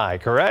official high,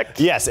 correct?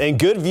 Yes, and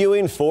good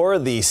viewing for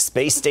the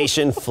space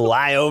station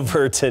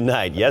flyover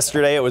tonight.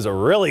 Yesterday, it was a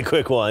really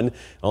quick one.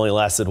 Only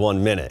lasted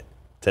 1 minute.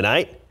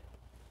 Tonight,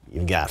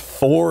 you've got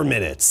 4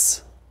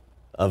 minutes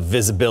of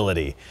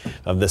visibility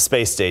of the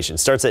space station.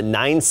 Starts at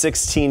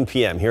 9:16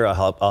 p.m. Here,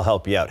 I'll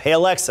help you out. Hey,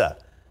 Alexa,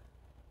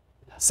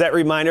 set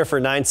reminder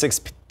for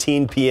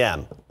 9:16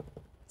 p.m.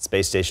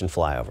 Space station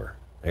flyover.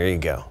 There you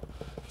go.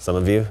 Some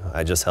of you,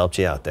 I just helped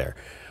you out there.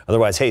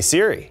 Otherwise, hey,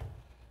 Siri,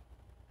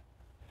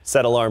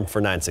 set alarm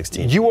for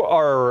 9:16. You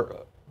are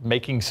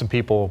making some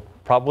people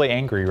probably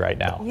angry right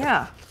now.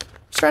 Yeah.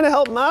 Just trying to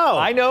help them out.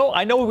 I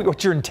know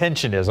what your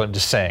intention is. I'm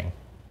just saying.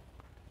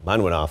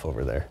 Mine went off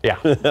over there. Yeah.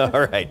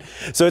 All right.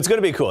 So it's going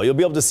to be cool. You'll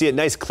be able to see a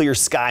nice clear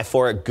sky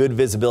for it, good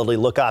visibility.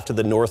 Look off to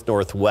the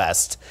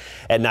northwest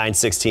at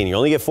 9:16. You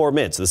only get 4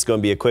 minutes, so this is going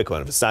to be a quick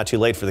one. If it's not too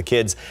late for the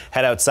kids,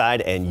 head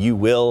outside and you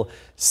will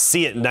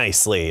see it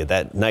nicely.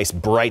 That nice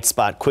bright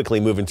spot quickly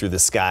moving through the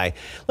sky.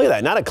 Look at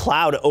that. Not a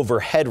cloud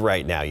overhead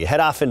right now. You head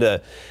off into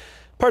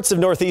parts of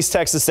northeast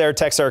Texas there,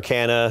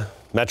 Texarkana,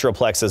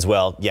 Metroplex as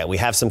well. Yeah, we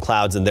have some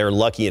clouds, and they're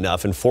lucky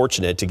enough and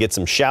fortunate to get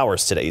some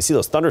showers today. You see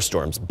those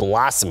thunderstorms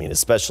blossoming,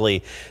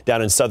 especially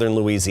down in southern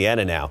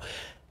Louisiana now.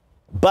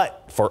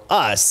 But for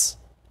us,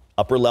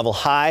 Upper level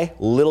high,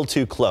 little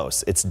too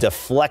close. It's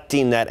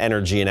deflecting that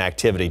energy and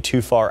activity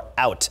too far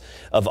out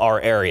of our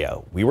area.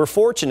 We were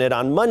fortunate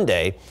on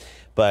Monday,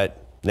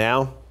 but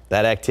now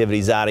that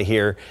activity's out of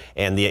here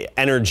and the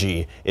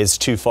energy is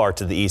too far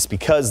to the east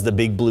because the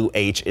big blue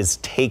H is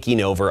taking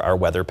over our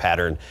weather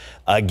pattern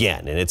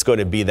again. And it's going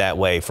to be that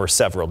way for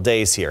several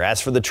days here. As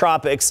for the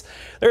tropics,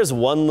 there's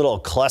one little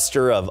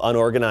cluster of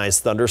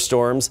unorganized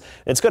thunderstorms.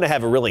 It's going to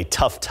have a really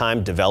tough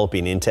time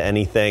developing into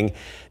anything.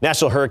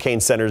 National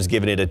Hurricane Center is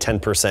giving it a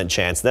 10%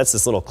 chance. That's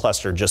this little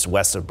cluster just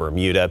west of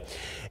Bermuda.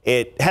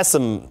 It has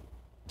some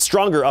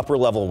stronger upper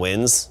level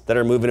winds that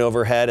are moving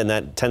overhead, and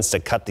that tends to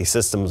cut these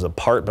systems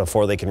apart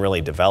before they can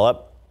really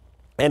develop,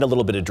 and a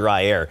little bit of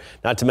dry air,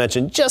 not to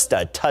mention just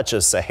a touch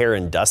of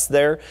Saharan dust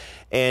there.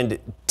 And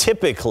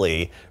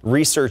typically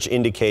research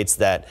indicates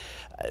that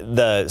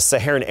the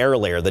Saharan air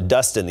layer, the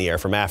dust in the air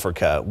from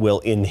Africa, will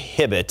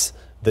inhibit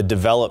the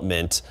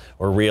development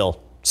or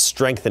real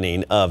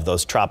strengthening of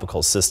those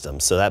tropical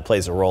systems. So that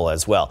plays a role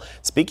as well.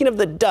 Speaking of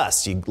the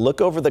dust, you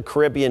look over the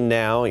Caribbean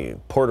now,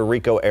 Puerto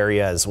Rico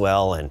area as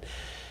well, and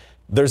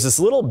there's this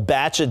little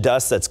batch of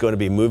dust that's going to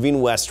be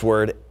moving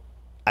westward.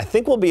 I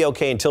think we'll be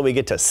okay until we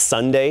get to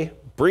Sunday.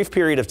 Brief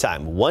period of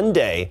time. One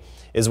day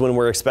is when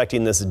we're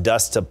expecting this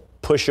dust to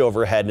push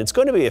overhead, and it's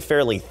going to be a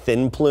fairly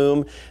thin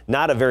plume,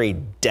 not a very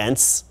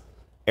dense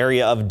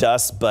area of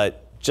dust,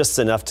 but just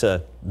enough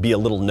to be a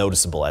little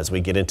noticeable as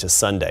we get into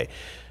Sunday.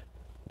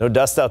 No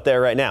dust out there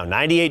right now.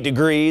 98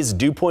 degrees,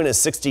 dew point is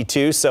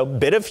 62, so a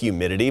bit of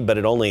humidity, but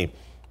it only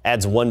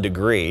adds 1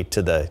 degree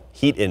to the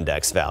heat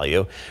index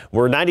value.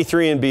 We're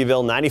 93 in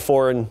Beeville,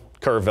 94 in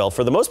Kerrville.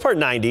 For the most part,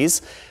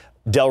 90s.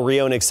 Del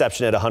Rio an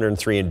exception at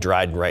 103 in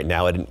Dryden right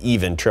now at an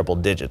even triple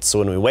digits. So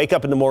when we wake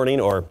up in the morning,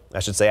 or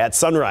I should say at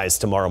sunrise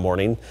tomorrow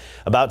morning,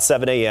 about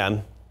 7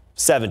 a.m.,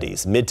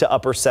 70s, mid to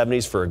upper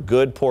 70s for a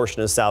good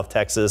portion of South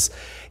Texas,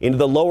 into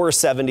the lower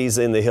 70s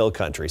in the hill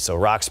country. So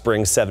Rock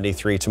Springs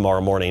 73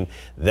 tomorrow morning.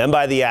 Then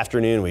by the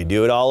afternoon, we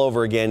do it all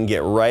over again,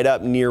 get right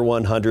up near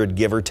 100,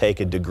 give or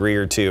take a degree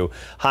or two.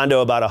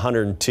 Hondo about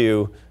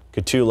 102,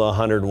 Cotulla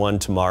 101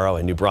 tomorrow,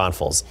 and New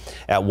Braunfels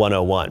at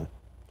 101.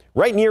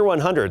 Right near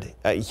 100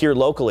 here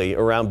locally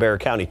around Bexar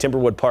County.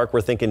 Timberwood Park,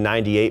 we're thinking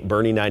 98,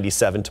 Bernie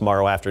 97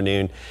 tomorrow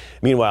afternoon.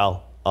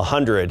 Meanwhile,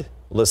 100,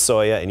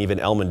 Lasoya and even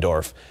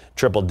Elmendorf,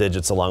 triple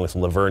digits along with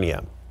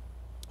Lavernia.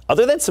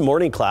 Other than some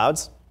morning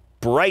clouds,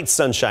 bright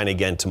sunshine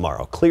again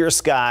tomorrow. Clear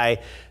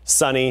sky,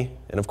 sunny,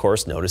 and of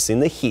course noticing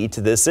the heat.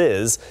 This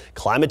is,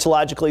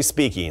 climatologically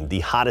speaking,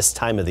 the hottest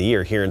time of the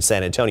year here in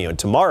San Antonio. And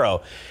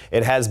tomorrow,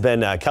 it has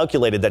been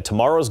calculated that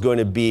tomorrow is going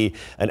to be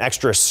an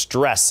extra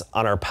stress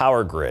on our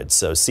power grid.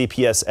 So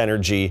CPS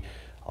Energy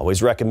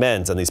always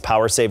recommends on these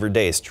power saver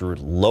days to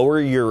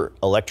lower your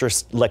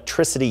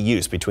electricity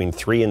use between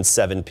 3 and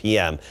 7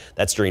 p.m.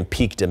 That's during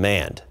peak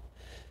demand.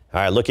 All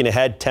right, looking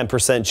ahead,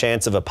 10%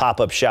 chance of a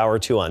pop-up shower or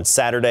two on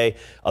Saturday.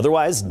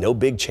 Otherwise, no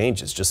big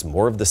changes, just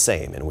more of the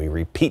same. And we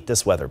repeat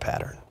this weather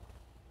pattern.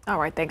 All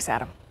right, thanks,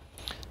 Adam.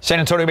 San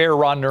Antonio Mayor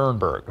Ron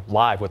Nirenberg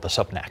live with us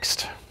up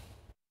next.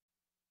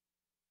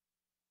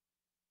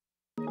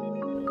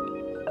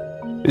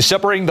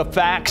 Separating the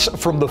facts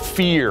from the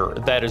fear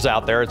that is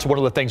out there. It's one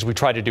of the things we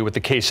try to do with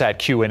the KSAT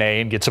Q&A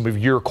and get some of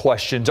your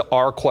questions,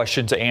 our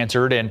questions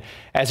answered. And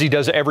as he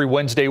does every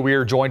Wednesday, we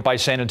are joined by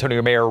San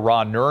Antonio Mayor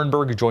Ron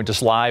Nirenberg, who joined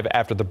us live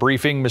after the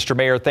briefing. Mr.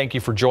 Mayor, thank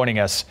you for joining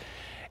us.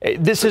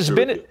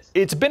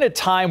 It's been a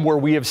time where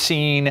we have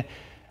seen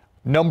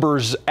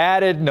numbers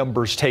added,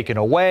 numbers taken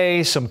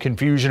away, some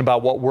confusion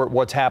about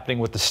what's happening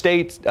with the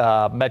state.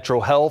 Metro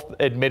Health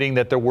admitting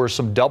that there were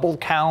some double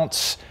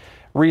counts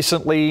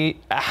recently.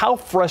 How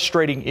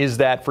frustrating is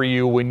that for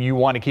you when you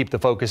want to keep the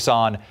focus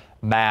on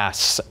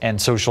masks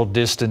and social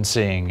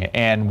distancing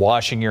and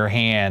washing your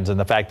hands and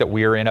the fact that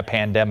we are in a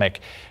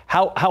pandemic?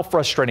 How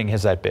frustrating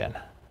has that been?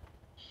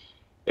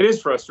 It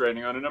is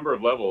frustrating on a number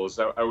of levels.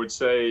 I would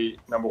say,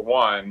 number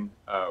one,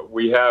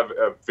 we have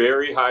a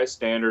very high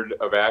standard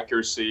of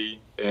accuracy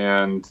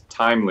and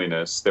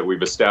timeliness that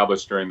we've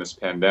established during this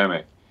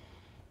pandemic.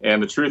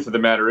 And the truth of the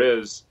matter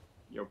is,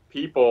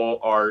 people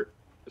are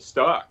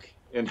stuck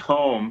in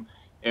home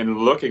and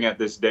looking at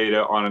this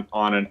data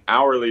on an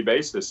hourly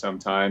basis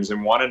sometimes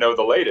and want to know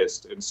the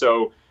latest. And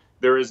so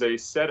there is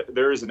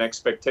an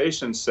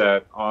expectation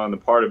set on the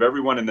part of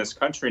everyone in this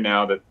country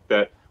now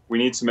that we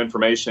need some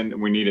information and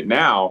we need it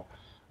now.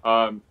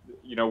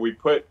 We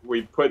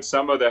put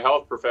some of the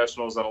health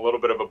professionals on a little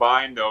bit of a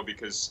bind though,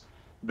 because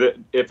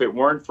if it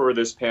weren't for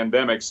this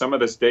pandemic, some of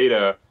this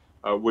data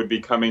would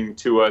be coming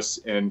to us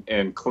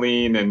and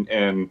clean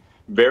and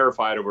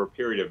verified over a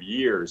period of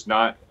years,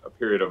 not a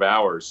period of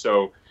hours.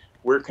 So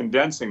we're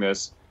condensing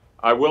this.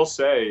 I will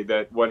say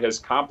that what has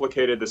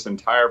complicated this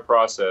entire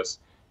process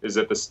is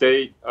that the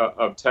state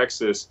of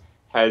Texas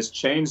has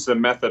changed the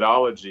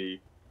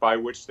methodology by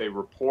which they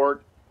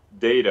report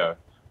data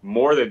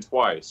more than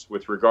twice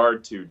with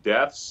regard to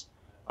deaths,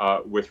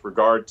 with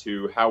regard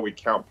to how we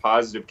count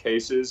positive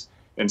cases.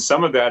 And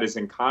some of that is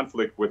in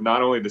conflict with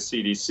not only the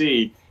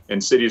CDC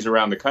and cities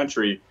around the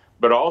country,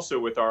 but also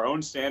with our own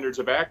standards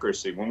of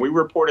accuracy. When we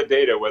reported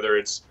data, whether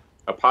it's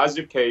a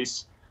positive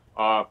case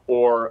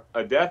or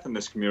a death in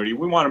this community,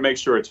 we want to make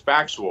sure it's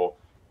factual.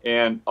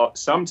 And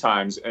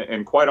sometimes,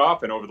 and quite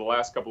often over the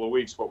last couple of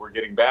weeks, what we're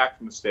getting back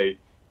from the state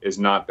is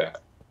not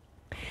that.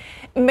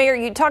 Mayor,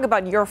 you talk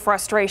about your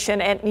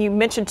frustration, and you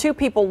mentioned two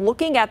people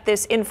looking at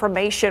this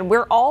information.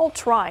 We're all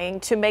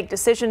trying to make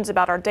decisions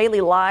about our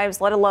daily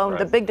lives, let alone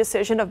the big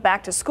decision of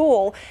back to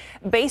school,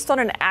 based on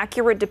an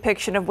accurate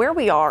depiction of where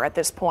we are at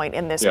this point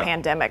in this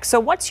pandemic. So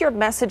what's your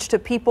message to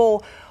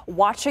people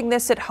watching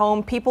this at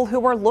home, people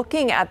who are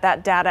looking at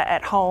that data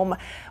at home?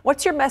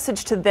 What's your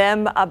message to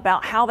them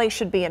about how they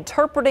should be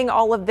interpreting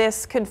all of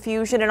this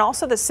confusion, and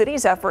also the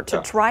city's effort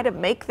to try to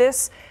make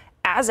this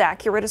as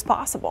accurate as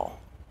possible?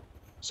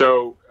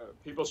 So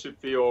people should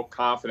feel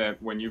confident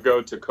when you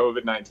go to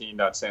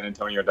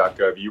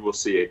covid19.sanantonio.gov, you will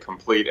see a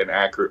complete and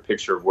accurate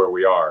picture of where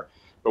we are.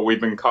 But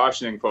we've been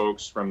cautioning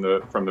folks from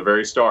the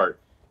very start,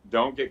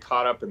 don't get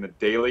caught up in the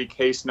daily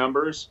case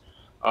numbers,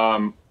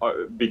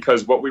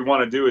 because what we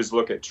want to do is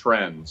look at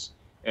trends.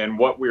 And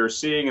what we are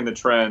seeing in the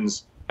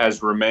trends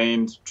has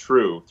remained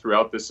true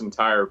throughout this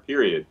entire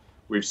period.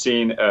 We've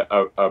seen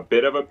a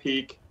bit of a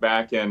peak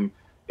back in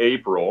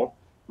April,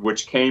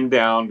 which came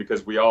down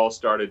because we all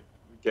started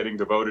getting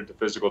devoted to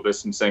physical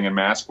distancing and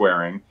mask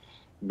wearing.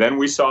 Then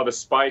we saw the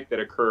spike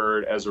that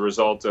occurred as a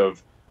result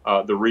of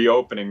the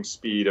reopening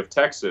speed of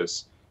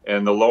Texas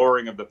and the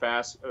lowering of the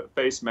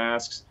face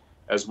masks,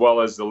 as well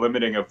as the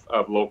limiting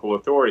of local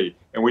authority.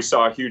 And we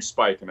saw a huge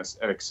spike and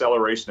an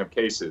acceleration of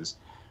cases.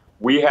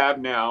 We have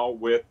now,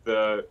 with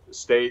the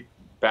state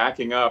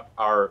backing up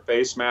our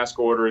face mask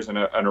orders and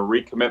a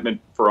recommitment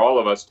for all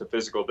of us to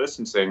physical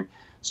distancing,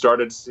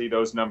 started to see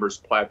those numbers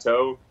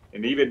plateau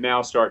and even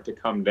now start to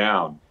come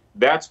down.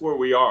 That's where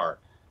we are,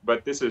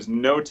 but this is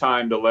no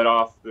time to let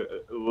off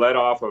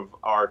of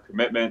our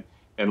commitment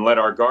and let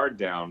our guard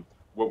down.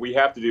 What we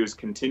have to do is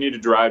continue to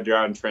drive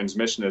down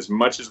transmission as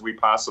much as we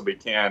possibly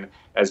can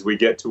as we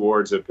get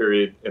towards a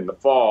period in the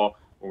fall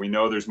when we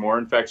know there's more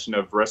infection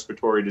of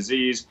respiratory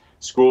disease.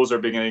 Schools are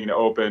beginning to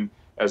open,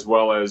 as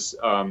well as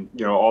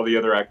all the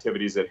other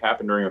activities that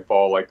happen during the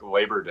fall, like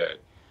Labor Day.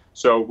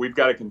 So we've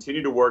got to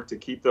continue to work to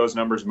keep those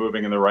numbers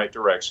moving in the right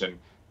direction.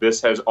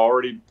 This has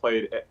already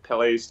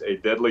placed a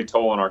deadly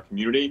toll on our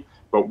community,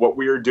 but what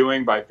we are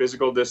doing by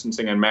physical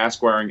distancing and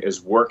mask wearing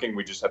is working.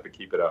 We just have to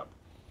keep it up.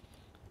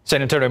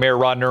 San Antonio Mayor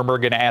Ron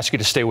Nuremberg, going to ask you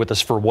to stay with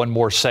us for one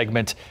more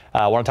segment.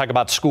 I want to talk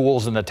about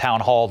schools and the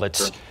town hall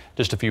that's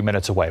just a few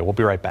minutes away. We'll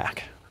be right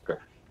back.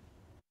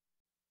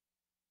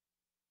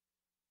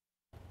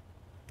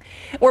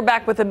 We're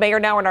back with the mayor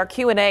now in our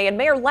Q&A. And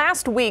Mayor,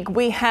 last week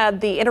we had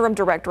the interim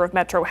director of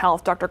Metro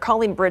Health, Dr.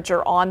 Colleen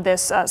Bridger, on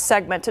this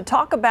segment to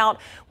talk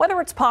about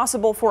whether it's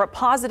possible for a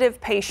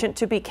positive patient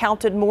to be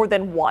counted more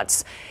than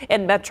once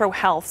in Metro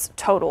Health's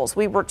totals.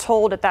 We were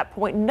told at that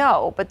point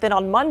no, but then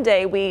on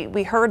Monday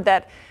we heard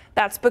that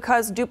that's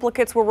because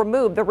duplicates were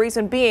removed. The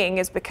reason being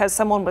is because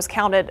someone was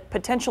counted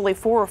potentially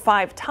 4 or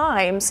 5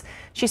 times.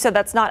 She said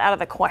that's not out of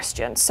the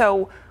question.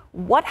 So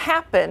what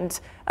happened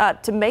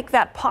to make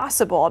that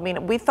possible? I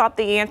mean, we thought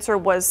the answer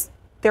was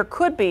there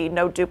could be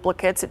no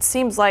duplicates. It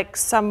seems like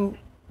some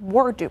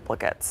were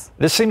duplicates.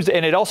 This seems,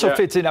 and it also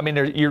fits in. I mean,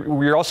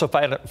 you're also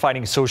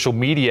fighting social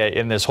media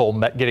in this whole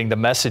getting the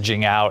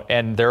messaging out,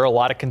 and there are a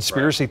lot of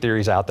conspiracy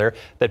theories out there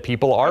that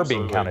people are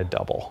being counted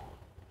double.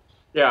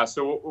 Yeah,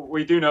 so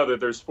we do know that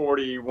there's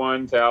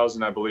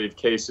 41,000, I believe,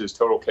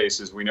 total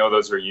cases. We know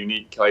those are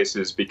unique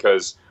cases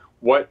because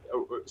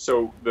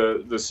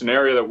the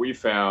scenario that we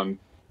found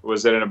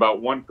was that in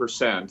about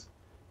 1%,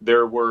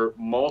 there were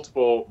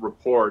multiple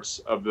reports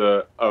of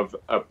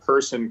a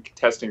person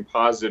testing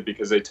positive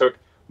because they took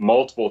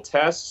multiple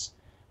tests,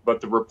 but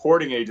the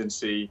reporting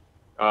agency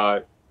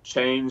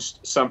changed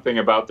something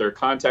about their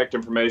contact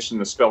information,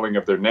 the spelling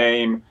of their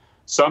name,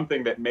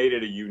 something that made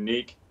it a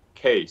unique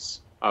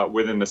case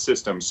within the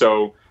system.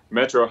 So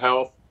Metro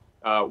Health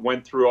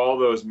went through all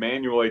those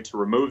manually to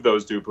remove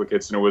those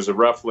duplicates, and it was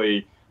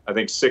roughly, I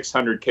think,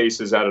 600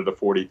 cases out of the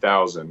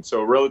 40,000.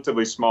 So a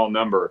relatively small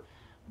number.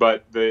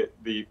 But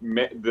the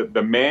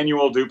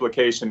manual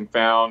duplication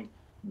found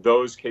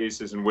those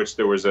cases in which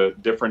there was a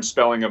different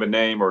spelling of a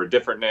name or a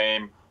different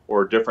name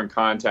or a different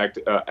contact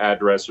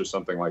address or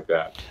something like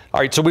that. All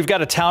right, so we've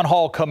got a town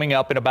hall coming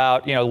up in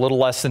about a little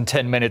less than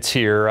 10 minutes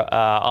here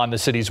on the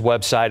city's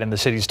website and the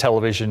city's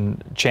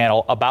television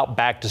channel about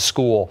back to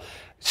school.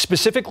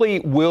 Specifically,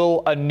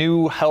 will a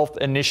new health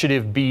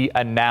initiative be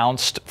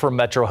announced for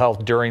Metro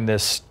Health during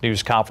this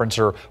news conference,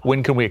 or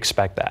when can we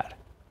expect that?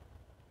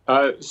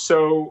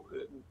 So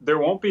there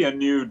won't be a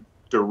new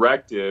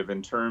directive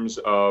in terms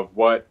of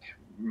what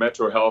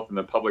Metro Health and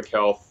the Public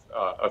Health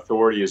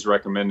Authority is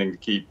recommending to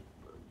keep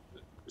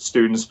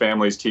students,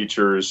 families,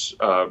 teachers,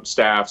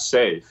 staff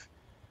safe.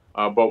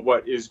 But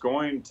what is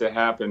going to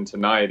happen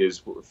tonight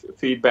is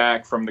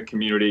feedback from the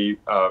community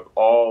of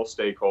all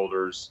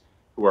stakeholders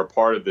who are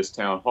part of this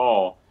town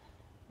hall,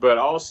 but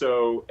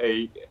also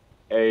a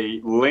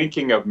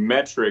linking of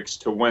metrics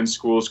to when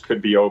schools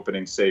could be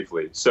opening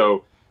safely.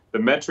 So the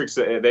metrics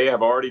that they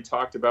have already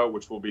talked about,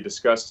 which will be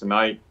discussed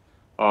tonight,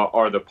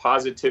 are the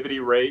positivity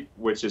rate,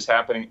 which is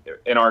happening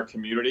in our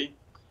community,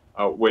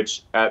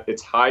 which at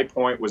its high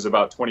point was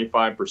about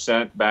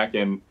 25%. Back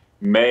in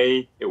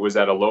May, it was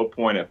at a low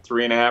point at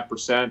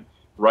 3.5%.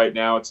 Right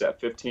now, it's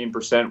at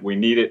 15%. We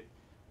need it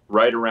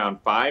right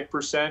around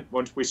 5%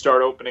 once we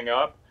start opening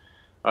up.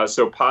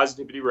 So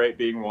positivity rate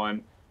being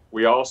one.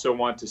 We also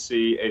want to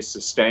see a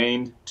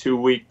sustained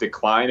 2-week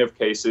decline of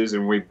cases,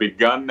 and we've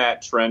begun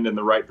that trend in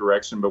the right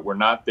direction, but we're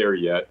not there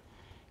yet.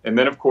 And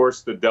then, of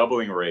course, the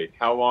doubling rate,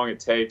 how long it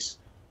takes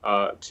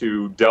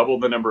to double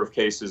the number of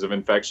cases of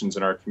infections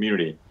in our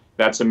community.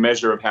 That's a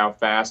measure of how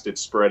fast it's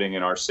spreading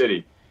in our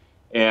city.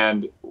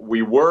 And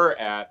we were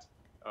at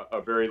a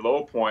very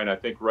low point, I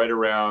think right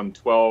around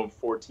 12,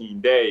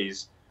 14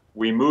 days.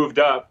 We moved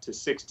up to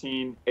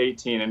 16,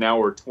 18, and now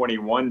we're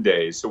 21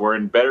 days. So we're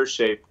in better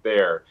shape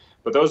there.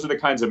 But those are the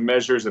kinds of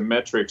measures and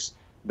metrics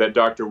that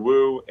Dr.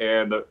 Wu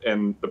and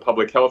the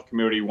public health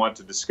community want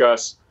to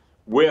discuss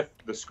with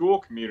the school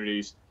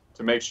communities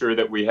to make sure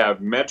that we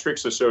have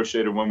metrics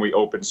associated when we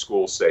open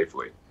schools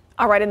safely.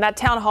 All right, and that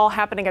town hall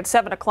happening at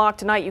 7 o'clock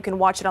tonight. You can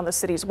watch it on the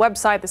city's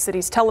website, the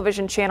city's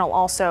television channel,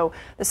 also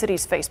the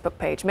city's Facebook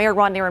page. Mayor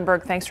Ron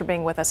Nierenberg, thanks for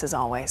being with us as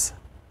always.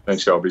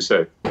 Thanks, y'all. Be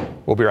safe.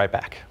 We'll be right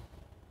back.